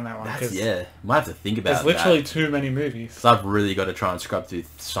back to you on that one because Yeah, might have to think about there's literally that. too many movies. So I've really got to try and scrub through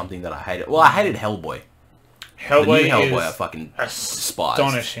something that I hated. Well, I hated Hellboy. Hellboy The new Hellboy I is fucking despised.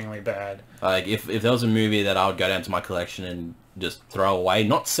 astonishingly bad. Like, if there was a movie that I would go down to my collection and just throw away,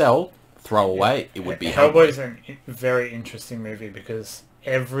 not sell, throw away, it would be Hellboy. Hellboy's a very interesting movie because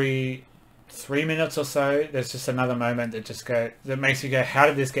every 3 minutes or so, there's just another moment that makes you go, "How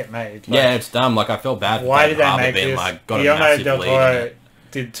did this get made?" Like, Yeah, it's dumb. Like, I felt bad for why David did they Harbour make being this? like, got a Guillermo massive del lead in Toro it.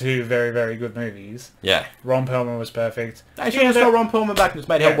 did two very, very good movies. Yeah. Ron Perlman was perfect. They should have got Ron Perlman back and just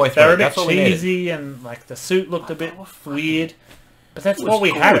made Hellboy they were 3. a bit That's all we needed. cheesy and like the suit looked a bit weird. But that's It was what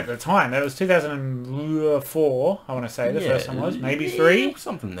we had cool. at the time. That was 2004, I want to say, the first one was. Maybe yeah, 3?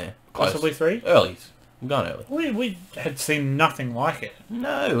 something there. Possibly 3? Early. I'm going early. We had seen nothing like it.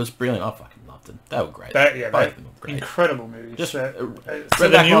 No, it was brilliant. I fucking loved it. They were great. Both of they're them were great. incredible movies. Just so bring the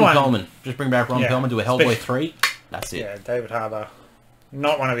back new Ron one, Perlman. Just bring back Ron Yeah. Perlman, do a Hellboy 3. That's it. yeah, David Harbour,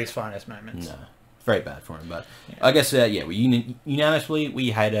 not one of his finest moments. No. Very bad for him, but I guess, we unanimously,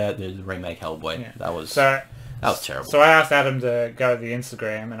 we hated the remake Hellboy. Yeah. That was terrible. So I asked Adam to go to the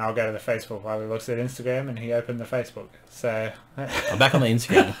Instagram, and I'll go to the Facebook while he looks at Instagram, and he opened the Facebook. So I'm back on the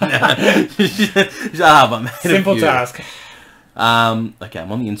Instagram. Shut up, I made a simple few. task. Okay,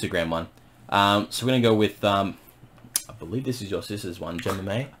 I'm on the Instagram one. So we're going to go with, I believe this is your sister's one, Gemma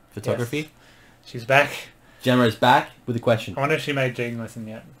May, photography. Yes. She's back. Gemma is back with a question. I wonder if she made Gene listen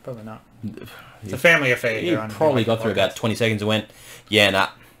yet. Probably not. It's a family affair. He here on probably got the through podcast. about 20 seconds and went, yeah, nah.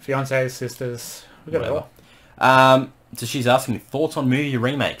 Fiancés, sisters. We got it Whatever. all. So she's asking me thoughts on movie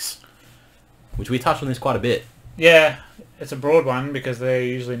remakes, which we touched on this quite a bit. Yeah, it's a broad one because they're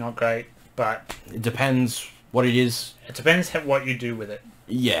usually not great, but It depends what it is. it depends what you do with it.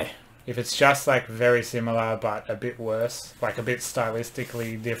 Yeah. If it's just like very similar but a bit worse, like a bit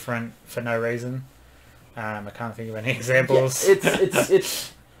stylistically different for no reason, I can't think of any examples. Yeah,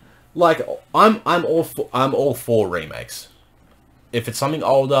 it's like I'm all for remakes. If it's something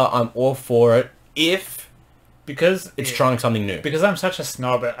older, I'm all for it. If because it's trying something new. Because I'm such a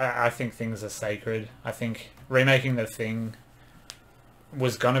snob, I think things are sacred. I think remaking The Thing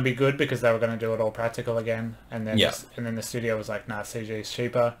was going to be good because they were going to do it all practical again, and then the studio was like, nah, CG is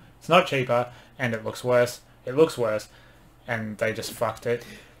cheaper. It's not cheaper, and it looks worse. It looks worse, and they just fucked it.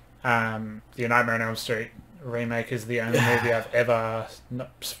 The Nightmare on Elm Street remake is the only movie I've ever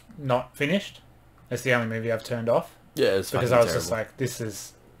not finished. It's the only movie I've turned off. Yeah, it's because I was just like, this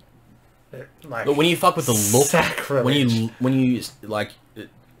is like. But when you fuck with the look, sacrilege. when you like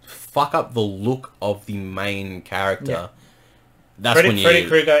fuck up the look of the main character, that's when you. Freddy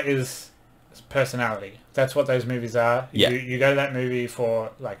Krueger is personality. That's what those movies are. Yeah. You go to that movie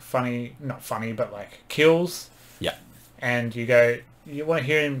for like funny, not funny, but like kills. Yeah. And you want to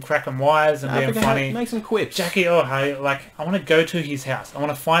hear him cracking wires and being funny. Make some quips. Jackie, I want to go to his house. I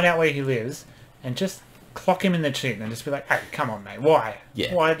want to find out where he lives and just clock him in the chin and just be like, hey, come on, mate. Why?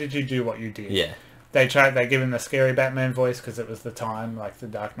 Yeah. Why did you do what you did? Yeah. They give him the scary Batman voice because it was the time, like, the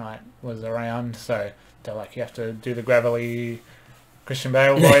Dark Knight was around. So they're like, you have to do the gravelly Christian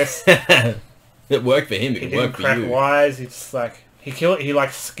Bale voice. It worked for him. It worked for you. He didn't crack wires. He just, like, he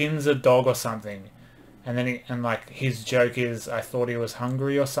like, skins a dog or something. And then his joke is, I thought he was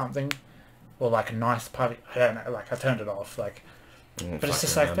hungry or something. Or, like, a nice puppy. I don't know. Like, I turned it off. Like, but it's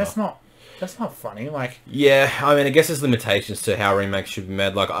just like, that's not funny. Like, yeah, I mean, I guess there's limitations to how remakes should be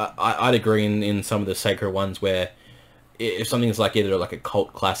made. Like, I'd agree in some of the sacred ones where if something's like either like a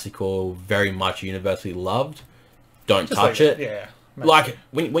cult classic or very much universally loved, don't touch it. Yeah. Maybe. Like,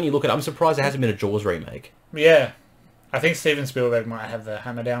 when you look at it, I'm surprised there hasn't been a Jaws remake. Yeah. I think Steven Spielberg might have the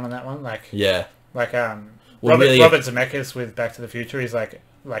hammer down on that one. Like, yeah. Like, Well, Robert Zemeckis with Back to the Future, he's like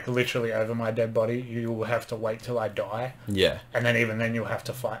literally over my dead body, you will have to wait till I die. Yeah. And then even then you'll have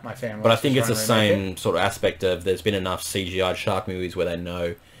to fight my family. But I think it's the same sort of aspect of there's been enough CGI shark movies where they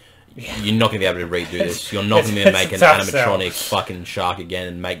know you're not going to be able to redo this. You're not going to be able to make an animatronic fucking shark again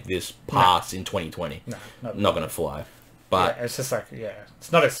and make this pass in 2020. No. Not going to fly. But yeah, it's just like,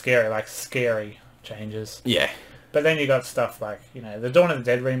 it's not as scary, like scary changes. Yeah. But then you got stuff like, the Dawn of the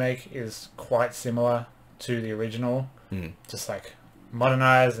Dead remake is quite similar to the original. Just like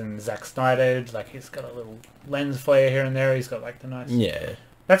modernized and Zack Snyder, like he's got a little lens flare here and there. He's got like the nice. Yeah.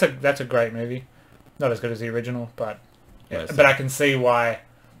 That's a great movie. Not as good as the original, but but I can see why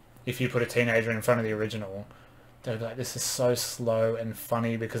if you put a teenager in front of the original, they'd be like, this is so slow and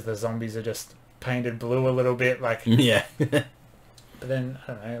funny because the zombies are just painted blue a little bit, like. Yeah. But then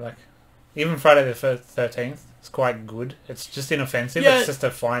I don't know, like even Friday the 13th. It's quite good. It's just inoffensive. Yeah. It's just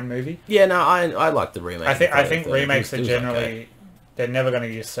a fine movie. Yeah, no, I like the remake. I think remakes are generally they're never going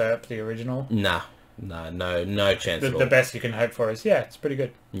to usurp the original. No chance. The best you can hope for is it's pretty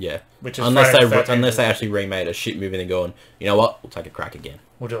good. Yeah, which is unless they actually remade a shit movie and going, you know what, we'll take a crack again.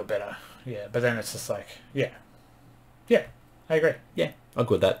 We'll do it better. Yeah, but then it's just like I agree. Yeah, I'm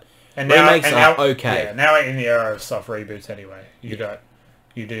good with that. And remakes now, are okay. Yeah, now we're in the era of soft reboots anyway.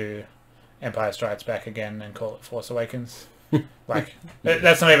 You do Empire Strikes Back again and call it Force Awakens. Like,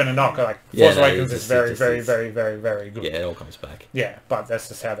 that's not even a knock. Like, Force Awakens is very, very, very, very, very good. Yeah, it all comes back. Yeah, but that's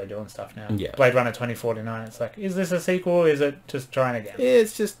just how they're doing stuff now. Yeah. Blade Runner 2049, it's like, is this a sequel or is it just trying again? Yeah,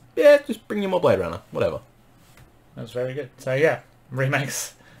 it's just bring you more Blade Runner. Whatever. That was very good. So, yeah,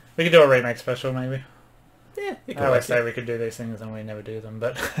 remakes. We could do a remake special, maybe. Yeah. I always say we could do these things and we never do them,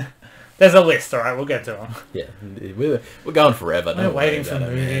 but... There's a list, alright, we'll get to them. Yeah, we're going forever. We're waiting for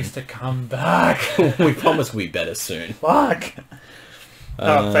movies to come back. We promise we'll be better soon. Fuck.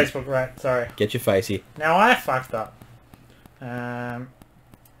 Facebook, right, sorry. Get your facey. Now I fucked up.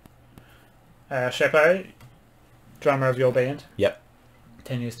 Sheppo, drummer of your band. Yep.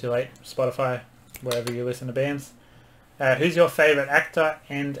 10 years too late. Spotify, wherever you listen to bands. Who's your favourite actor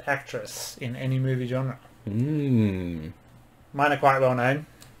and actress in any movie genre? Mine are quite well known.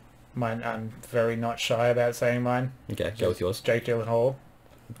 Mine, I'm very not shy about saying mine. Okay, go with yours. Jake Gyllenhaal.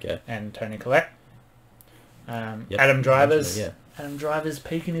 Okay. And Toni Collette. Yep. Adam Driver's. Yeah. Adam Driver's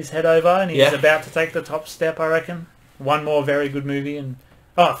peeking his head over, and he's about to take the top step, I reckon. One more very good movie, and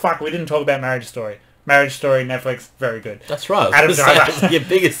oh fuck, we didn't talk about Marriage Story. Marriage Story, Netflix, very good. That's right. Adam Driver. Your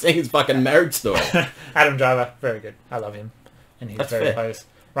biggest thing is fucking Marriage Story. Adam Driver, very good. I love him, and he's very close.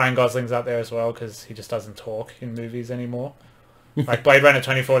 Ryan Gosling's up there as well because he just doesn't talk in movies anymore. Like Blade Runner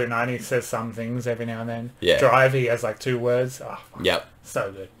 2049, he says some things every now and then. Yeah. Drive, he has like 2 words. Oh, fuck. Yep. So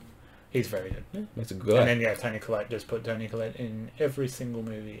good. He's very good. Yeah, that's a good guy. And then, Toni Collette, just put Toni Collette in every single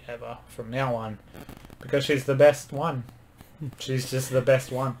movie ever from now on. Because she's the best one. She's just the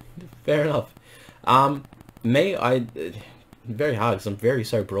best one. Fair enough. Me, very hard because I'm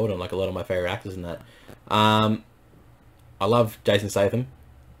so broad on like a lot of my favourite actors in that. I love Jason Statham.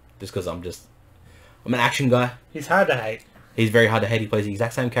 Just because I'm an action guy. He's hard to hate. He's very hard to hate. He plays the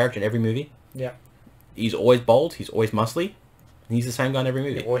exact same character in every movie. Yeah. He's always bold. He's always muscly. And he's the same guy in every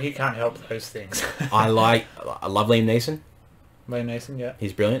movie. Yeah, well, he can't help those things. I love Liam Neeson. Liam Neeson, yeah.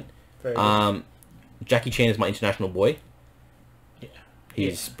 He's brilliant. Very good. Jackie Chan is my international boy. Yeah.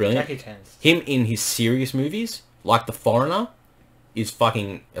 He's brilliant. Jackie Chan's. Him in his serious movies, like The Foreigner, is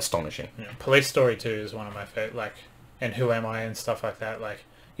fucking astonishing. Yeah. Police Story 2 is one of my favorite, like, and Who Am I and stuff like that, like...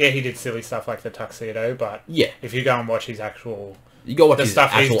 Yeah, he did silly stuff like The Tuxedo, but if you go and watch his actual... You go watch his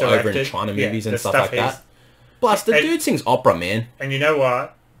actual over in China movies and stuff like that. Plus, the dude sings opera, man. And you know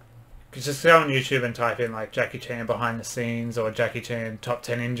what? just go on YouTube and type in like Jackie Chan behind the scenes or Jackie Chan top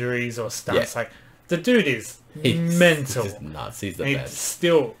 10 injuries or stunts. Like the dude is mental. He's nuts. He's the and best.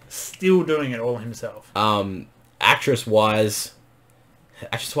 He's still doing it all himself. Actress wise,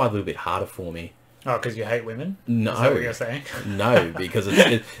 a little bit harder for me. Oh, because you hate women? No. Is that what you're saying? No, because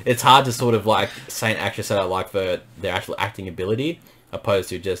it's hard to sort of like say an actress that I like for their actual acting ability, opposed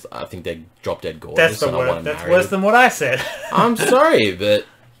to just I think they're drop dead gorgeous. That's worse than what I said. I'm sorry, but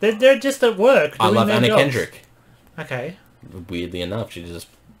they're just at work. I love Anna Kendrick. Okay. Weirdly enough, she's just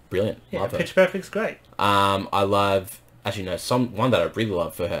brilliant. Yeah, love her. Pitch Perfect's great. I love one that I really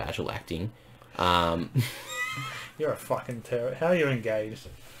love for her actual acting. You're a fucking terror. How are you engaged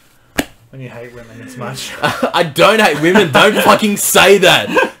when you hate women this much? I don't hate women. Don't fucking say that.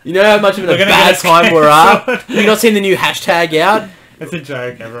 You know how much of a bad time we're at? Have you not seen the new hashtag out? It's a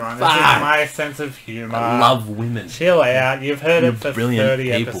joke, everyone. This is my sense of humour. I love women. Chill out. You've heard it for 30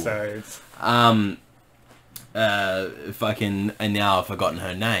 people. Episodes. And now I've forgotten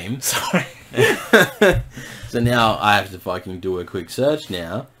her name. Sorry. So now I have to fucking do a quick search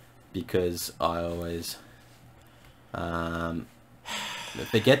now, because I always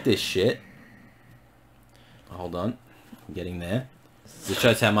forget this shit. Hold on, I'm getting there. This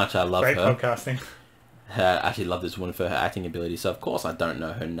shows how much I love her. Great podcasting. I actually love this woman for her acting ability, so of course I don't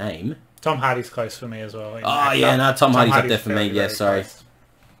know her name. Tom Hardy's close for me as well. Oh yeah, no, Tom Hardy's up there for me. Yeah, sorry. Close.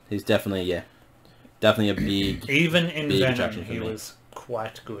 He's definitely a big... Even in big Venom, he was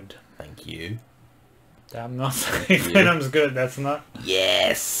quite good. Thank you. I'm not saying Venom's good, that's not...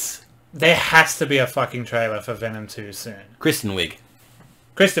 Yes! There has to be a fucking trailer for Venom 2 soon. Kristen Wiig.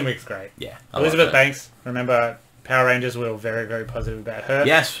 Kristen Wiig's great. Yeah. Elizabeth Banks, remember... Power Rangers, we were very, very positive about her.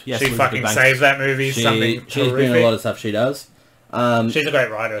 Yes. She fucking saves that movie. She's been in a lot of stuff she does. She's a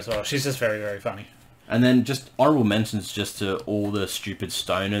great writer as well. She's just very, very funny. And then just honourable mentions just to all the stupid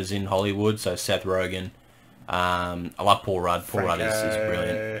stoners in Hollywood. So Seth Rogen. I love Paul Rudd. Paul Rudd is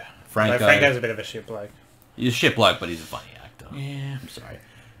brilliant. Franco's a bit of a shit bloke. He's a shit bloke, but he's a funny actor. Yeah. I'm sorry.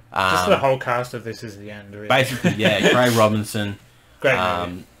 Just the whole cast of This Is the End, really. Basically, yeah. Craig Robinson. Great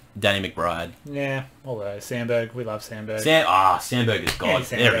movie. Danny McBride. Yeah, all those. Sandberg, we love Sandberg. Sandberg is God.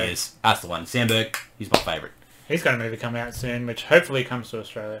 Yeah, there he is. That's the one. Sandberg, he's my favourite. He's got a movie coming out soon, which hopefully comes to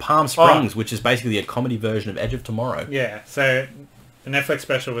Australia. Palm Springs, which is basically a comedy version of Edge of Tomorrow. Yeah, so the Netflix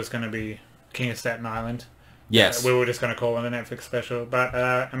special was going to be King of Staten Island. Yes. We were just going to call it a Netflix special, but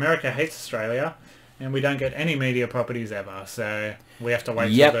America hates Australia, and we don't get any media properties ever, so we have to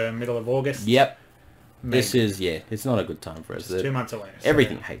wait till the middle of August. Yep. Maybe. This is, it's not a good time for us. It's 2 months away. So.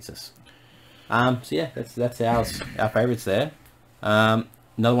 Everything hates us. So yeah, that's our favourites there.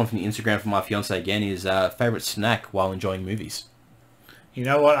 Another one from the Instagram from my fiance again is favourite snack while enjoying movies. You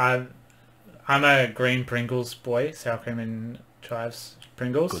know what? I'm a green Pringles boy, sour cream and chives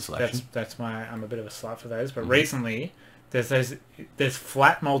Pringles. Good selection. That's my. I'm a bit of a slut for those. But recently, there's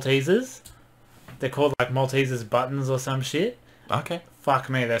flat Maltesers. They're called like Maltesers buttons or some shit. Okay.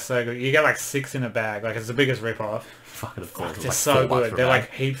 Fuck me, they're so good. You get like 6 in a bag. Like it's the biggest rip-off. Fucking of course. They're so good. They're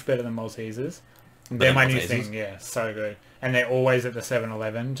like heaps better than Maltesers. They're my new thing. Yeah, so good. And they're always at the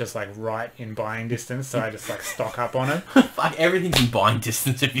 7-Eleven, just like right in buying distance. So I just like stock up on it. Fuck, everything's in buying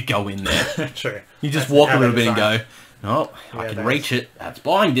distance if you go in there. True. You just walk a little bit and go, oh, I can reach it. That's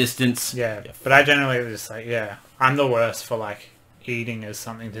buying distance. Yeah, but I generally just like, I'm the worst for like eating as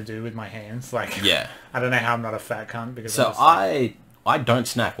something to do with my hands. Like, I don't know how I'm not a fat cunt because. So I don't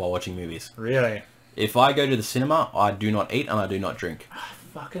snack while watching movies. Really? If I go to the cinema, I do not eat and I do not drink. I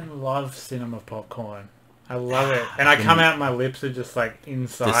fucking love cinema popcorn. I love it. And I come out, my lips are just like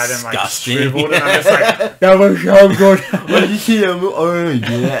inside and like shriveled, and I'm just like, that was so good. And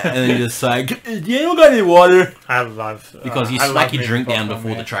then you're just like, you don't got any water. I love... Because you smack your drink down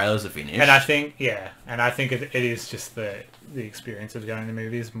before the trailers are finished. And I think, it is just the experience of going to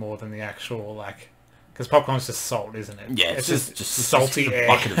movies more than the actual, like... Because popcorn's just salt, isn't it? Yeah, it's just salty just air. A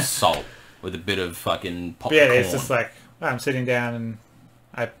bucket of salt with a bit of fucking popcorn. Yeah, it's just like, I'm sitting down and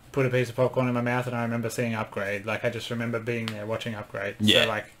I put a piece of popcorn in my mouth and I remember seeing Upgrade. Like, I just remember being there watching Upgrade. Yeah. So,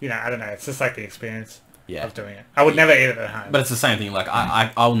 like, I don't know. It's just like the experience of doing it. I would never eat it at home. But it's the same thing. Like,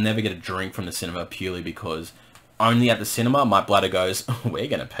 I'll never get a drink from the cinema purely because only at the cinema my bladder goes, oh, we're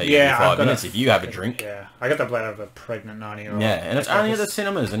going to pay you in 5 minutes if you have a drink. Yeah. I got the bladder of a pregnant 90-year-old. Yeah, and it's only at the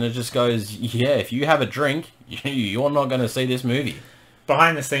cinemas and it just goes, if you have a drink, you're not going to see this movie.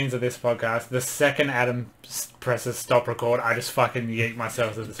 Behind the scenes of this podcast, the second Adam presses stop record, I just fucking yeet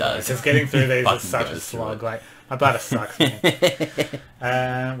myself to the side. Because getting through these is such a slog. Like, my bladder sucks,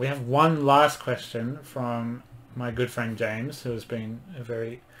 man. We have one last question from my good friend James, who has been a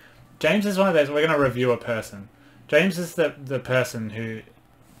very... James is one of those... We're going to review a person. James is the person who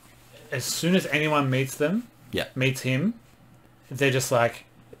as soon as anyone meets them, meets him, they're just like,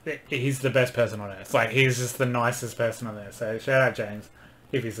 he's the best person on earth. Like, he's just the nicest person on earth. So shout out James,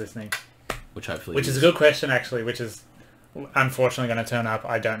 if he's listening. Which is a good question, actually, which is unfortunately going to turn up,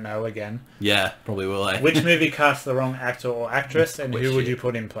 I don't know, again. Yeah, probably will, eh? Which movie cast the wrong actor or actress, and who would you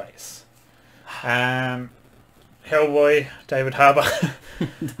put in place? Hellboy, David Harbour.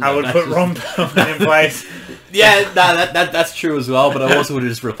 I would put Ron Perlman in place. Yeah, no, that's true as well, but I also would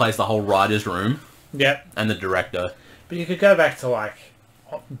have just replaced the whole writer's room. Yep. And the director. But you could go back to, like...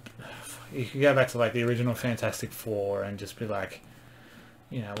 You could go back to, like, the original Fantastic Four and just be like...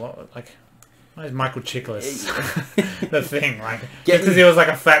 You know, what, like... Where's Michael Chiklis? The Thing, like... Just because he was, like,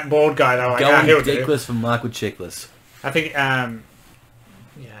 a fat, bald guy, they were like, going ridiculous for Michael Chiklis. I think, yeah...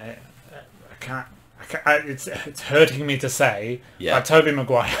 I can't... it's hurting me to say, but Tobey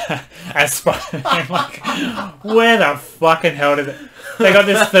Maguire as Spider-Man, like, where the fucking hell did it... They got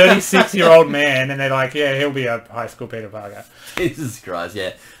this 36-year-old man, and they're like, yeah, he'll be a high school Peter Parker. Jesus Christ,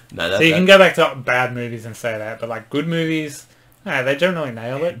 yeah. No, so you can go back to bad movies and say that, but, like, good movies, no, they generally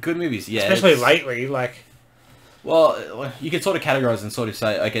nail it. Good movies, yeah. Especially lately, like... Well, you can sort of categorize and sort of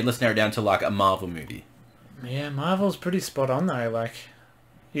say, okay, let's narrow it down to, like, a Marvel movie. Yeah, Marvel's pretty spot on, though, like...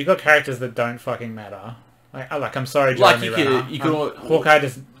 You got characters that don't fucking matter. Like I'm sorry, Jeremy Renner. Hawkeye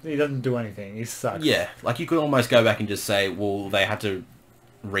he doesn't do anything. He sucks. Yeah, like you could almost go back and just say, well, they had to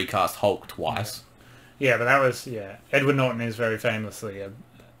recast Hulk twice. Yeah, but that was Edward Norton is very famously a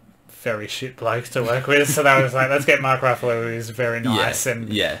very shit bloke to work with, so that was like, let's get Mark Ruffalo, who's very nice and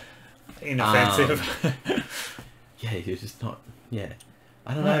inoffensive. He was just not. Yeah,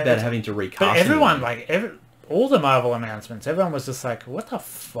 I don't know about having to recast. But everyone all the Marvel announcements, everyone was just like, what the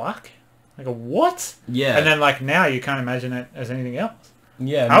fuck? Like, what? Yeah. And then, like, now you can't imagine it as anything else.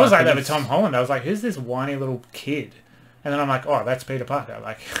 Yeah. I was like that with Tom Holland. I was like, who's this whiny little kid? And then I'm like, oh, that's Peter Parker.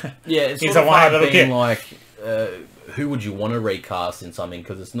 Like, he's a whiny little kid. Like, who would you want to recast in something?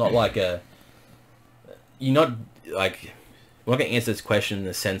 Because it's not like a... You're not, like... We're not going to answer this question in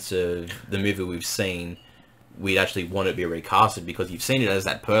the sense of the movie we've seen, we'd actually want it to be recasted because you've seen it as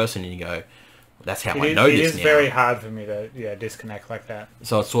that person and you go... That's how I know this now. It is very hard for me to disconnect like that.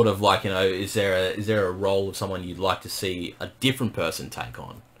 So it's sort of like, you know, is there a role of someone you'd like to see a different person take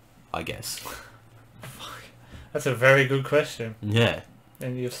on? I guess. That's a very good question. Yeah.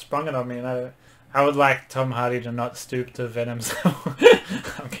 And you've sprung it on me, and I would like Tom Hardy to not stoop to Venom's.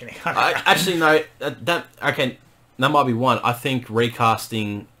 I'm kidding. Actually, no. That might be one. I think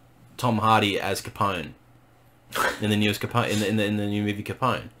recasting Tom Hardy as Capone. In the newest Capone, in the new movie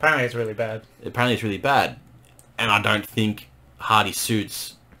Capone. Apparently it's really bad. And I don't think Hardy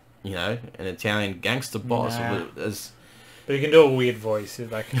suits, you know, an Italian gangster boss. But he can do a weird voice.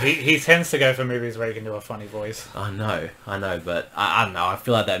 Like he tends to go for movies where he can do a funny voice. I know, but I don't know. I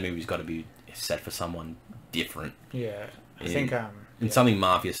feel like that movie's got to be set for someone different. Yeah, I think in something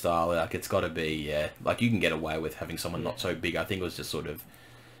mafia style, like it's got to be like you can get away with having someone not so big. I think it was just sort of,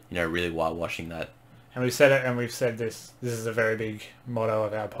 you know, really whitewashing that. And we've said it, and we've said this. This is a very big motto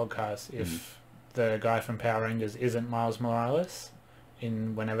of our podcast. If the guy from Power Rangers isn't Miles Morales,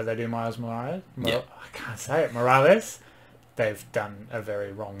 whenever they do Miles Morales, I can't say it, Morales, they've done a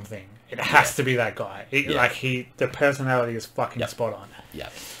very wrong thing. It has to be that guy. The personality is fucking spot on. Yeah,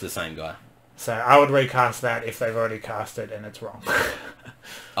 it's the same guy. So I would recast that if they've already cast it and it's wrong.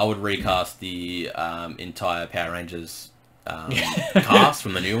 I would recast the entire Power Rangers cast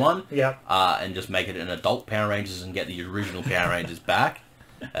from the new one, and just make it an adult Power Rangers and get the original Power Rangers back.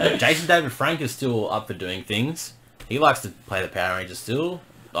 Jason David Frank is still up for doing things. He likes to play the Power Rangers still.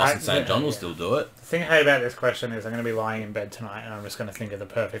 Austin St. John will still do it. The thing I hate about this question is I'm going to be lying in bed tonight and I'm just going to think of the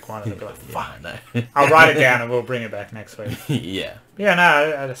perfect one and I'll be like, fuck. No. I'll write it down and we'll bring it back next week. Yeah,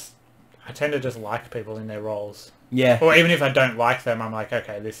 no, I tend to just like people in their roles. Yeah. Or even if I don't like them, I'm like,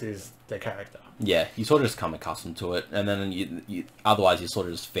 okay, this is their character. Yeah, you sort of just come accustomed to it, and then you otherwise you sort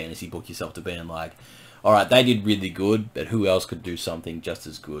of just fantasy book yourself to being like, all right, they did really good, but who else could do something just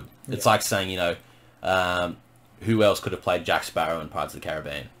as good? Yeah. It's like saying, you know, who else could have played Jack Sparrow in Pirates of the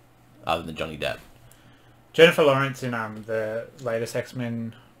Caribbean, other than Johnny Depp? Jennifer Lawrence in the latest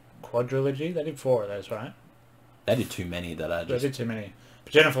X-Men quadrilogy, they did 4 of those, right? They did too many They did too many.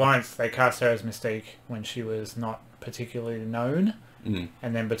 But Jennifer Lawrence, they cast her as Mystique when she was not particularly known.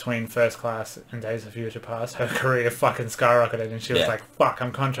 And then between First Class and Days of Future Past, her career fucking skyrocketed, and she was like, fuck,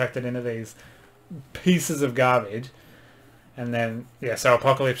 I'm contracted into these pieces of garbage. And then, so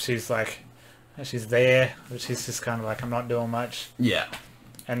Apocalypse, she's like, she's there, but she's just kind of like, I'm not doing much. Yeah.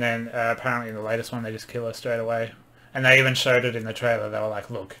 And then apparently in the latest one, they just kill her straight away. And they even showed it in the trailer. They were like,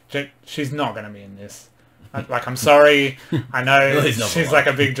 look, she's not going to be in this. Like, I'm sorry. I know He's number she's one. like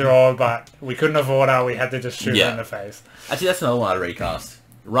a big draw, but we couldn't afford her. We had to just shoot her in the face. Actually, that's another one I recast.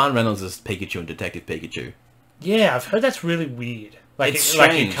 Ryan Reynolds is Pikachu and Detective Pikachu. Yeah, I've heard that's really weird. Like, It's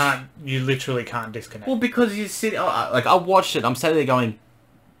like strange. you literally can't disconnect. Well, because you sit... like, I watched it. I'm sitting there going,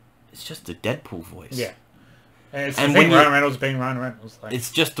 it's just a Deadpool voice. Yeah. And it's And the thing, when you- Ryan Reynolds being Ryan Reynolds. Like, It's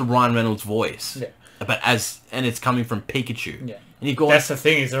just the Ryan Reynolds voice. Yeah. And it's coming from Pikachu. Yeah. And you go, that's the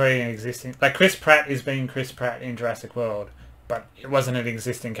thing, he's already an existing... Like, Chris Pratt is being Chris Pratt in Jurassic World, but it wasn't an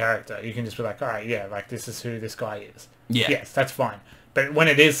existing character. You can just be like, alright, yeah, like, this is who this guy is. yeah. Yes, that's fine. But when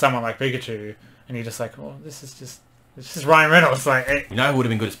it is someone like Pikachu, and you're just like, well, this is Ryan Reynolds. Like, You know who would have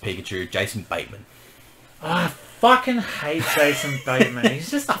been good as Pikachu? Jason Bateman. I fucking hate Jason Bateman.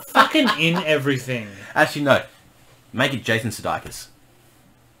 He's just fucking in everything. Actually, no. Make it Jason Sudeikis.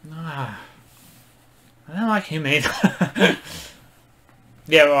 Ah, I don't like him either.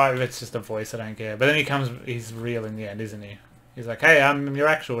 Yeah, well, it's just a voice. I don't care. But then he's real in the end, isn't he? He's like, hey, I'm your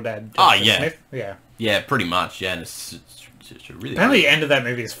actual dad. Oh, Justin yeah. Smith. Yeah. Yeah, pretty much. Yeah, and it's really... Apparently the end of that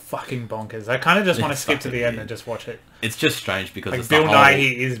movie is fucking bonkers. I kind of just want to It's skip to fucking the end weird. and just watch it. It's just strange because Like, it's Bill the whole...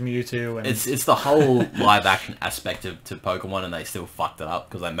 Nighy is Mewtwo. And It's the whole live action aspect to Pokemon, and they still fucked it up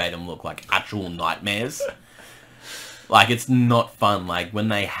because they made them look like actual nightmares. Like, it's not fun. Like, when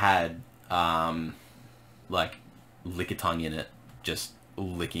they had, like, Lickitung in it, just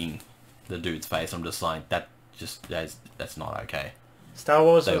licking the dude's face, I'm just like, that's not okay. Star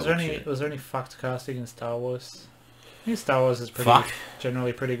Wars, They was there look any shit. was there any fucked casting in Star Wars? I think Star Wars is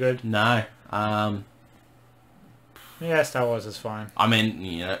generally pretty good. No. Yeah, Star Wars is fine. I mean,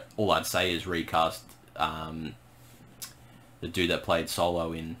 you know, all I'd say is recast the dude that played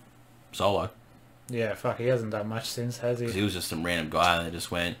Solo in Solo. Yeah, fuck, he hasn't done much since, has Because he? he was just some random guy, and they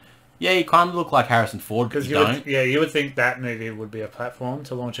just went, yeah, you kind of look like Harrison Ford, but Because you don't. you would think that movie would be a platform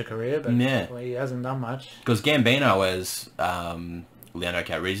to launch a career, but Yeah. well, he hasn't done much. Because Gambino as Leonardo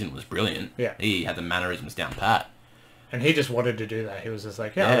Calrissian was brilliant. Yeah. He had the mannerisms down pat. And he just wanted to do that. He was just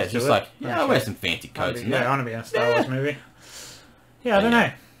like, yeah, Yeah, let's it's do just it. like, yeah, I'll Okay. wear some fancy coats and I that. want to be in a Star Wars movie. Yeah, I don't Yeah.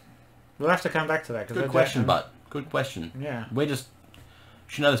 know. We'll have to come back to that. Good question, but good question. Yeah. We just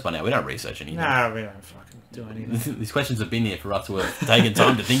should know this by now. We don't research anything. No, we don't fucking do anything. These questions have been here for us to have taken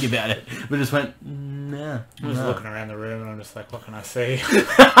time to think about it. We just went, nah. I was nah. looking around the room and I'm just like, what can I see?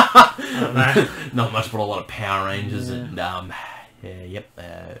 I don't know. Not much, but a lot of Power Rangers and yep.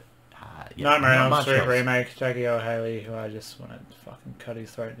 Nightmare on not Elm much Street else. remake, Jackie O'Haley, who I just want to fucking cut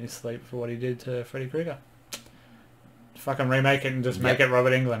his throat in his sleep for what he did to Freddy Krueger. Fucking remake it and just make it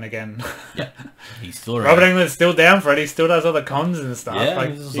Robert Englund again. Yeah, he's still around. Robert Englund's still down for it. He still does all the cons and stuff. Yeah, like,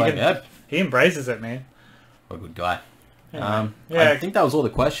 he's just you like, can- yep. he embraces it, man. What a good guy. Anyway, I think that was all the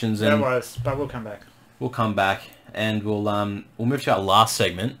questions, That and was, but we'll come back. we'll come back and we'll move to our last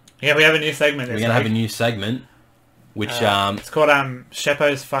segment. Yeah, we have a new segment. We're this gonna have a week. new segment, which It's called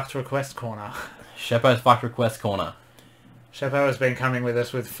Sheppo's Fucked Request Corner. Sheppo's Fuck Request Corner. Sheppo has been coming with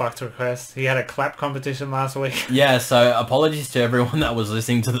us with fucked requests. He had a clap competition last week. Yeah, so apologies to everyone that was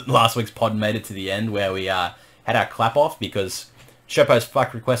listening to last week's pod and made it to the end where we had our clap off, because Sheppo's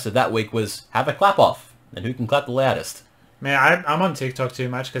Fuck request of that week was have a clap off, and who can clap the loudest. Man, I'm on TikTok too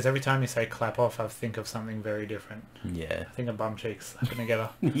much because every time you say clap off, I think of something very different. Yeah. I think of bum cheeks slapping together.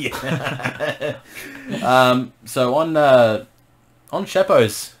 Yeah. So on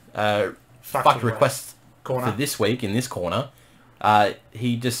Sheppo's fuck request Corner. for this week in this corner,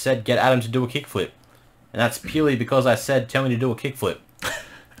 he just said get Adam to do a kickflip, and that's purely because I said tell me to do a kickflip.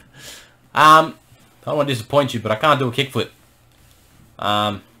 I don't want to disappoint you, but I can't do a kickflip.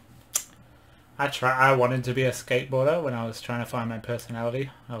 I wanted to be a skateboarder when I was trying to find my personality.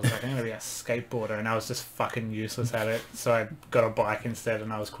 I was like, I'm going to be a skateboarder, and I was just fucking useless at it. So I got a bike instead,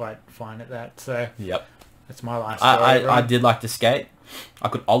 and I was quite fine at that. So Yep. that's my life story. I right? did like to skate. I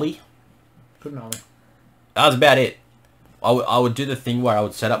could ollie. Couldn't ollie. That was about it. I would do the thing where I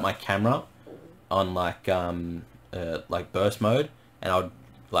would set up my camera on like burst mode, and I would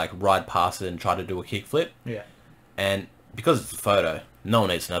like ride past it and try to do a kickflip. Yeah. And because it's a photo, no one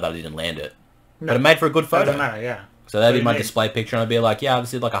needs to know that I didn't land it. No, But it made for a good doesn't photo. matter, yeah. So that'd So be you my need- display picture, and I'd be like, yeah, I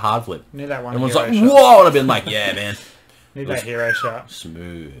just did like a hard flip. Need that one Everyone's hero like, shot. whoa! And I'd be like, yeah, man. Need that hero shot.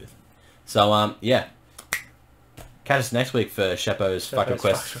 Smooth. So, yeah. Catch us next week for Sheppo's fuck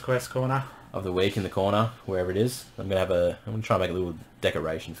request Corner. of the week in the corner, wherever it is. I'm gonna try and make a little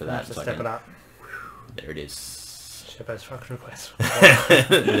decoration for that. Just so I step can- it up. There it is. Sheppo's fuck request.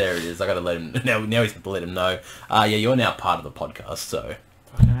 There it is. I gotta let him now. He's got to let him know. Yeah, you're now part of the podcast, so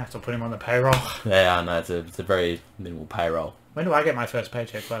I'm gonna have to put him on the payroll. yeah, I know it's a very minimal payroll. When do I get my first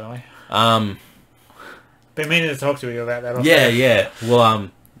paycheck, by the way? Um, Been meaning to talk to you about that. yeah. Well,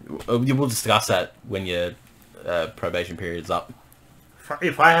 we'll discuss that when you probation period's up.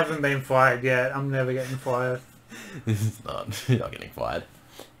 If I haven't been fired yet, I'm never getting fired. This is not. You're not getting fired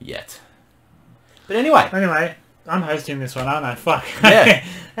yet. But anyway, I'm hosting this one, aren't I? Fuck. Yeah.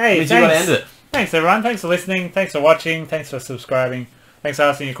 Hey, you gotta end it. Thanks everyone. Thanks for listening. Thanks for watching. Thanks for subscribing. Thanks for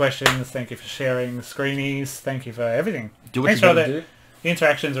asking your questions. Thank you for sharing the screenies. Thank you for everything. Do what Thanks you for gotta do. The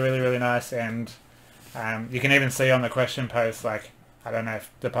interactions are really, really nice, and you can even see on the question post, like, I don't know if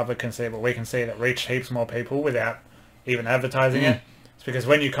the public can see, but we can see that reached heaps more people without even advertising it. It's because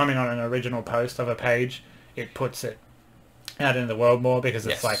when you comment on an original post of a page, it puts it out into the world more, because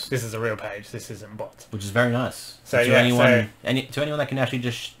it's like, this is a real page, this isn't bots. Which is very nice. So to anyone that can actually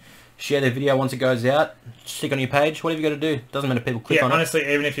just share their video once it goes out, stick on your page, whatever you got to do. Doesn't matter if people click on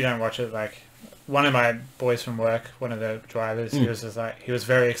honestly, even if you don't watch it, like, one of my boys from work, one of the drivers, he was just like, he was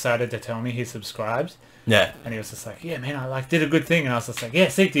very excited to tell me he subscribes. Yeah. And he was just like, yeah, man, I did a good thing. And I was just like, yeah,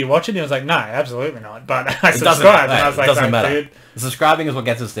 Seek, do you watch it? And he was like, no, absolutely not. But I subscribed. And I was like, it doesn't matter. Dude. Subscribing is what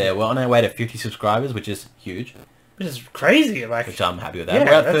gets us there. We're on our way to 50 subscribers, which is huge. Which is crazy. Like, which I'm happy with that. Yeah,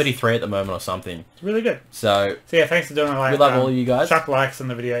 we're at 33 at the moment or something. It's really good. So yeah, thanks for doing it. Like, we love all of you guys. Chuck likes on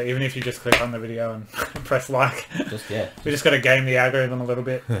the video, even if you just click on the video and press like. We just got to game the algorithm a little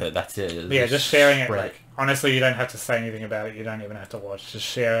bit. That's it. Yeah, just sharing it. Like, honestly, you don't have to say anything about it. You don't even have to watch. Just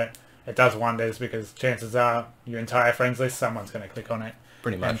share it. It does wonders, because chances are your entire friends list, someone's going to click on it.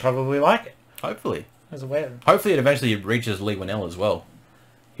 Pretty much. And probably like it. Hopefully. As a way. Hopefully it eventually reaches Lee Winnell as well.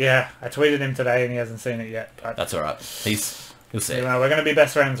 Yeah, I tweeted him today and he hasn't seen it yet. But that's alright. He'll see. You know, we're going to be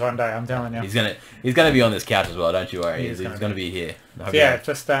best friends one day, I'm telling you. He's gonna be on this couch as well, don't you worry. He's going to be here. So yeah,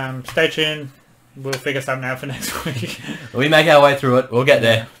 just stay tuned. We'll figure something out for next week. We make our way through it. We'll get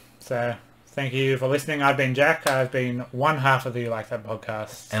there. So, thank you for listening. I've been Jack. I've been one half of the You Like That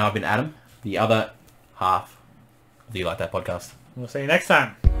podcast. And I've been Adam, the other half of the You Like That podcast. We'll see you next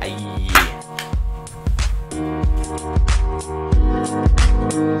time. Bye.